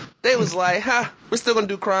 bro. They was like, we're still gonna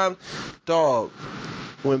do crime. Dog,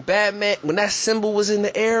 when that symbol was in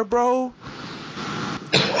the air, bro,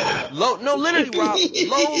 literally, Rob,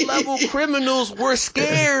 low-level criminals were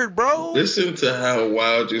scared, bro. Listen to how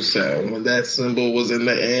wild you sound when that symbol was in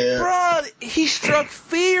the air. Bro, he struck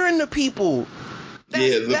fear into people. That's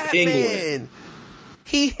yeah, the Batman. Penguin.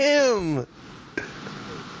 Him.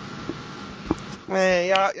 Man,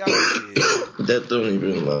 y'all that don't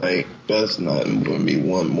even, like, that's not moving me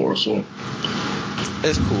one morsel.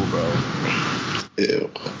 It's cool, bro. Ew.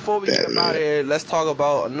 Before we get out of here, let's talk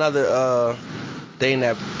about another thing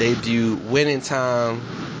that debuted, Winning Time.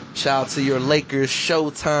 Shout out to your Lakers,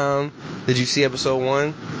 Showtime. Did you see episode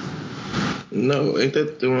 1? No, ain't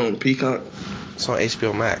that the one on Peacock? It's on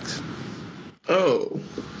HBO Max. Oh.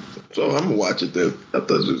 So I'm gonna watch it then. I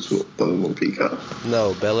thought it was on Peacock.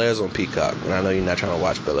 No, Bel Air's on Peacock, and I know you're not trying to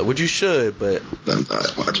watch Bel Air, which you should, but I'm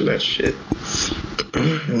not watching that shit.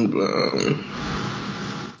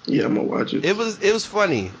 Yeah, I'm gonna watch it. It was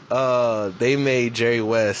funny. They made Jerry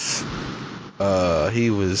West. He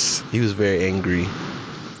was very angry.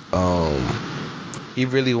 He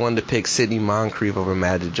really wanted to pick Sidney Moncrief over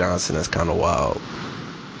Magic Johnson. That's kind of wild.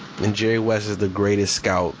 And Jerry West is the greatest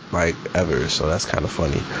scout like ever, so that's kind of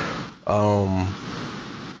funny.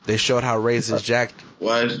 They showed how racist Jack.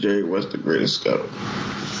 Why is Jerry West the greatest scout?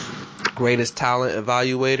 Greatest talent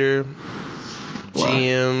evaluator,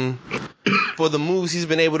 GM. For the moves he's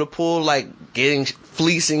been able to pull, like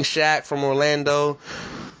fleecing Shaq from Orlando.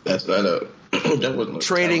 That's not a. That wasn't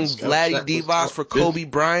trading Vladdy Divac for Kobe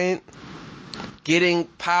Bryant. Getting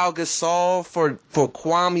Pau Gasol for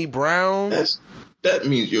Kwame Brown. That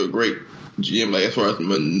means you're a great GM, like as far as a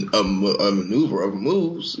maneuver of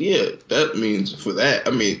moves. Yeah, that means for that.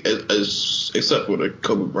 I mean, except for the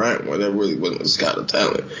Kobe Bryant one, that really wasn't a scout of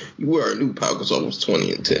talent. You already knew Pau Gasol was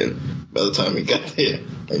 20-10 by the time he got there,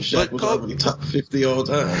 and Shaq was already top 50 all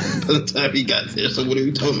time by the time he got there. So what are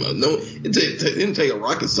we talking about? No, it didn't take a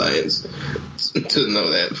rocket science to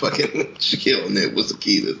know that fucking Shaquille O'Neal was the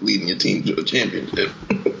key to leading your team to a championship.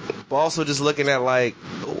 But also just looking at like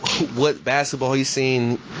what basketball he's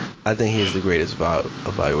seen, I think he's the greatest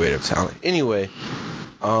evaluator of talent. Anyway,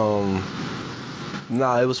 it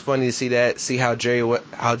was funny to see how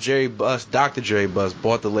Dr. Jerry Buss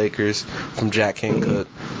bought the Lakers from Jack Kent Cooke.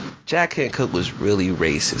 Jack Kent Cooke was really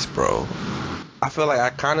racist, bro. I feel like I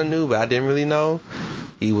kind of knew, but I didn't really know.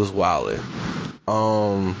 He was wildin'.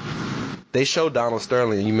 They showed Donald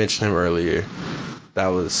Sterling. You mentioned him earlier.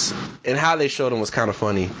 And how they showed him was kind of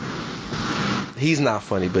funny. He's not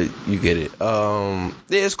funny, but you get it. Yeah,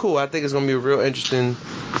 it's cool. I think it's gonna be a real interesting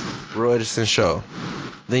show.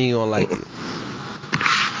 Then you're gonna like it.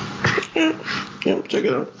 Yeah, check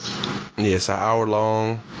it out. Yeah, it's an hour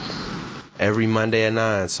long. Every Monday at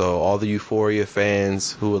 9. So all the Euphoria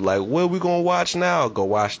fans who are like, what are we gonna watch now? Go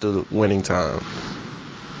watch The Winning Time.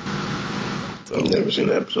 So, I've never seen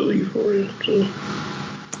an episode of Euphoria. So.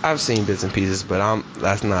 I've seen bits and pieces, but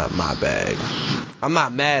that's not my bag. I'm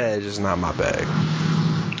not mad at it, just not my bag.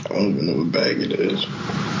 I don't even know what bag it is.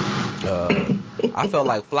 I felt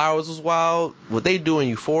like Flowers was wild. What they do in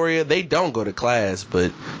Euphoria, they don't go to class,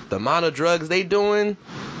 but the amount of drugs they doing,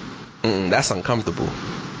 that's uncomfortable.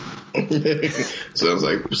 sounds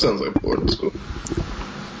like boarding school.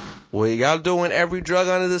 Well, y'all doing every drug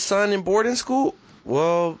under the sun in boarding school?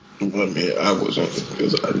 Well, I mean, I wasn't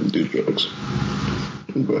because I didn't do drugs.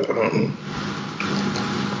 But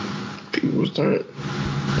people was turning.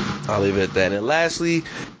 I'll leave it at that. And lastly,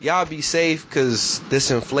 y'all be safe because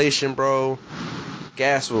this inflation, bro.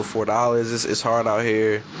 Gas was $4. It's hard out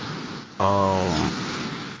here.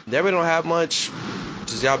 Never don't have much.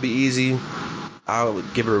 Just y'all be easy. I'll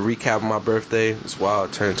give it a recap of my birthday. It's wild.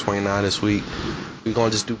 I turned 29 this week. We're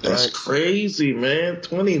gonna just do brunch. That's crazy, man.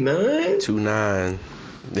 29? 29.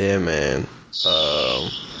 Yeah, man.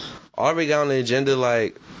 Already got on the agenda,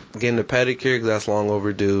 like getting a pedicure because that's long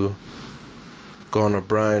overdue. Going to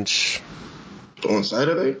brunch on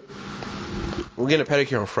Saturday. We're getting a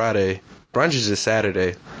pedicure on Friday. Brunch is just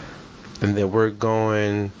Saturday, and then we're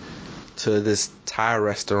going to this Thai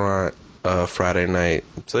restaurant Friday night.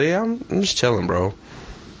 So yeah, I'm just chilling, bro.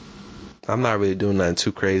 I'm not really doing nothing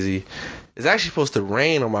too crazy. It's actually supposed to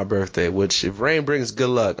rain on my birthday, which if rain brings good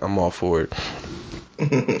luck, I'm all for it.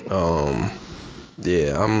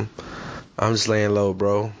 Yeah, I'm just laying low,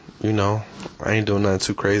 bro. You know, I ain't doing nothing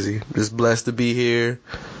too crazy. Just blessed to be here.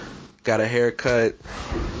 Got a haircut.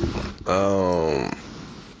 Yeah,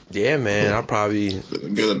 man, I'll probably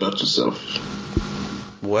feeling good about yourself.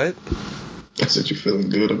 What? I said you're feeling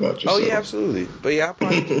good about yourself. Oh yeah, absolutely. But yeah, I'll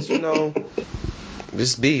probably just,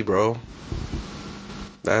 just be, bro.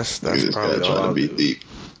 That's probably all trying to be do. deep.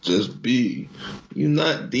 Just be. You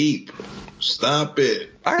not deep. Stop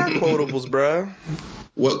it. I got quotables, bro.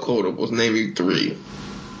 What quotables? Name me 3.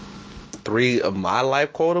 3 of my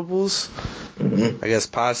life quotables. I guess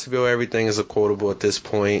possible everything is a quotable at this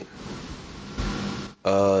point.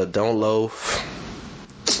 Don't loaf.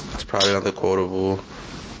 That's probably another quotable.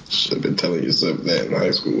 Should have been telling yourself that in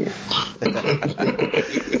high school.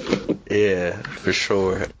 Yeah, for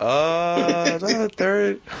sure. Another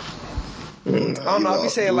third. I don't know. I'll be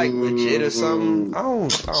saying like legit or something. I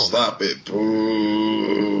don't Stop it.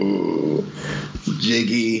 Boo.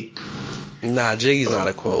 Jiggy. Nah, Jiggy's not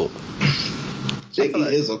a quote. Jiggy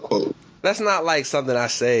is a quote. That's not like something I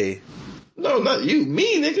say. No, not you.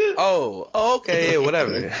 Me, nigga. Oh, okay,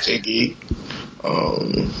 whatever. Jiggy.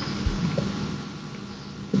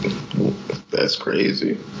 That's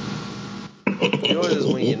crazy. Yours is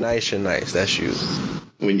when you're nice, you're nice. That's you.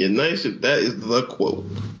 When you're nice, that is the quote.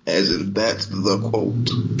 As in, that's the quote.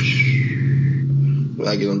 When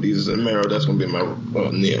I get on Jesus and Mero, that's going to be my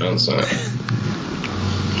neon sign.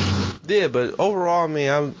 Yeah, but overall, I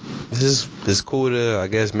mean, it's cool to, I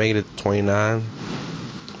guess, make it to 29.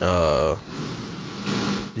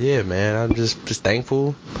 Yeah, man, I'm just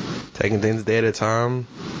thankful. Taking things a day at a time.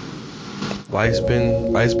 Life's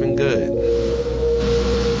been good.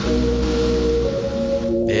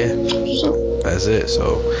 Yeah, that's it.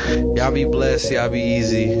 So, y'all be blessed, y'all be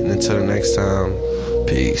easy, and until the next time,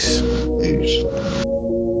 peace. Peace.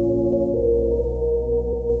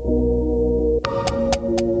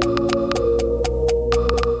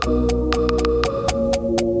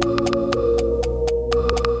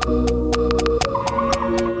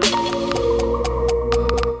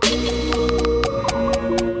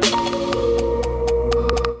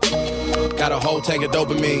 Take a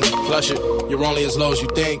dopamine, flush it. You're only as low as you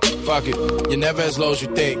think. Fuck it, you're never as low as you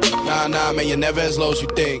think. Nah, man, you're never as low as you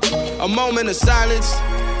think. A moment of silence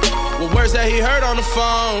with words that he heard on the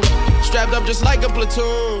phone. Strapped up just like a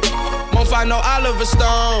platoon. Won't find no Oliver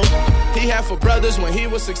Stone. He had 4 brothers when he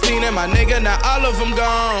was 16, and my nigga, now all of them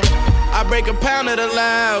gone. I break a pound of the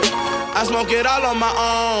loud. I smoke it all on my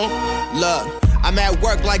own. Look, I'm at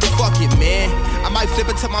work like fuck it, man. I might flip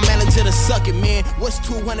it to my manager to suck it, man. What's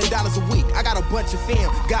 $200 a week? I got a bunch of fam.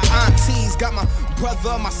 Got aunties, got my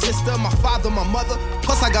brother, my sister, my father, my mother.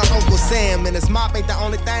 Plus I got Uncle Sam, and his mop ain't the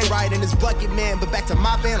only thing right in his bucket, man. But back to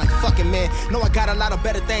my van, like fucking man. Know I got a lot of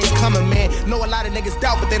better things coming, man. Know a lot of niggas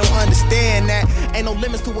doubt, but they don't understand that. Ain't no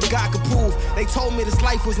limits to what God could prove. They told me this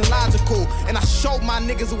life was illogical, and I showed my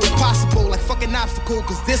niggas it was possible, like fucking obstacle.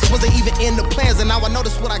 Cause this wasn't even in the plans, and now I know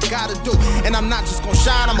that's what I gotta do. And I'm not just gonna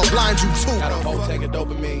shine, I'ma blind you too. Got a whole tank of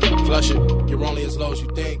dopamine, flush it. You're only as low as you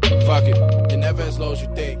think. Fuck it, you're never as low as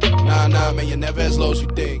you think. Nah, man, you're never as low as you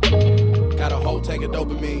think. Got a whole tank of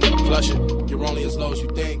dopamine, flush it. You're only as low as you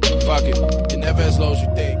think. Fuck it, you're never as low as you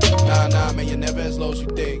think. Nah, man, you're never as low as you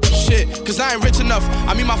think. Shit, cause I ain't rich enough.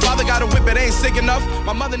 I mean, my father got a whip, but ain't sick enough.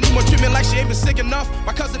 My mother need more treatment like she ain't been sick enough.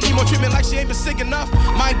 My cousin need more treatment like she ain't been sick enough.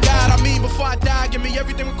 My God, I mean, before I die, give me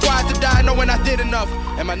everything required to die, knowing I did enough.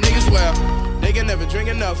 And my niggas, well, they can never drink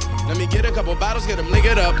enough. Let me get a couple bottles, get them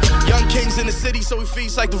liquored up. Young kings in the city, so we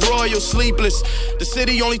feast like the royal. Sleepless, the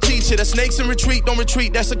city only teach it that snakes in retreat, don't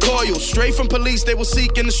retreat, that's a coil. Straight from police, they will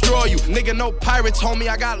seek and destroy you. Nigga, no pirates, homie,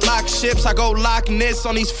 I got locked ships. I go Loch Ness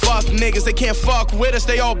on these fuck niggas. They can't fuck with us,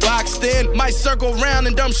 they all boxed in. Might circle round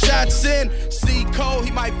and dump shots in. See Cole,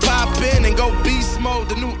 he might pop in and go beast mode.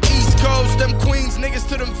 The new East Coast, them Queens niggas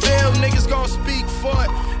to them Ville niggas gon' speak for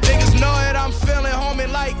it. Niggas know it, I'm feeling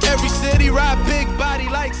homie like every city. Ride big body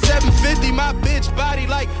like 750, my bitch body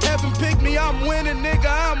like heaven pick me. I'm winning, nigga,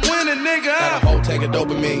 I'm winning, nigga. Got a whole tank of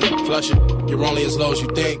dopamine, flush it. You're only as low as you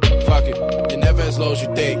think. Fuck it, you're never as low as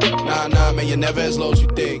you think. Nah, man, you're never as low as you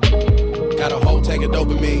think. Got a whole tank of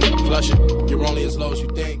dopamine, flush it. You're only as low as you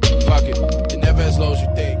think. Fuck it, you're never as low as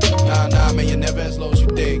you think. Nah, man, you're never as low as you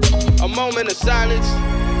think. A moment of silence,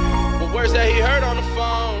 with words that he heard on the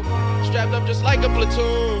phone. Strapped up just like a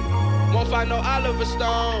platoon. Won't find no Oliver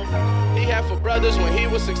Stone. He had 4 brothers when he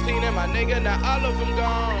was 16, and my nigga, now all of them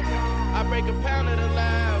gone. I break a pound of the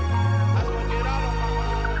loud. I smoke it all on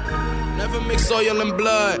my own. Never mix oil and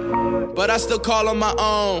blood, but I still call on my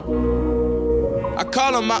own. I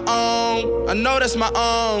call on my own, I know that's my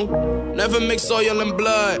own. Never mix oil and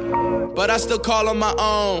blood, but I still call on my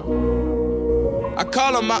own. I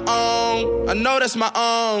call on my own, I know that's my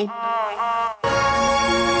own.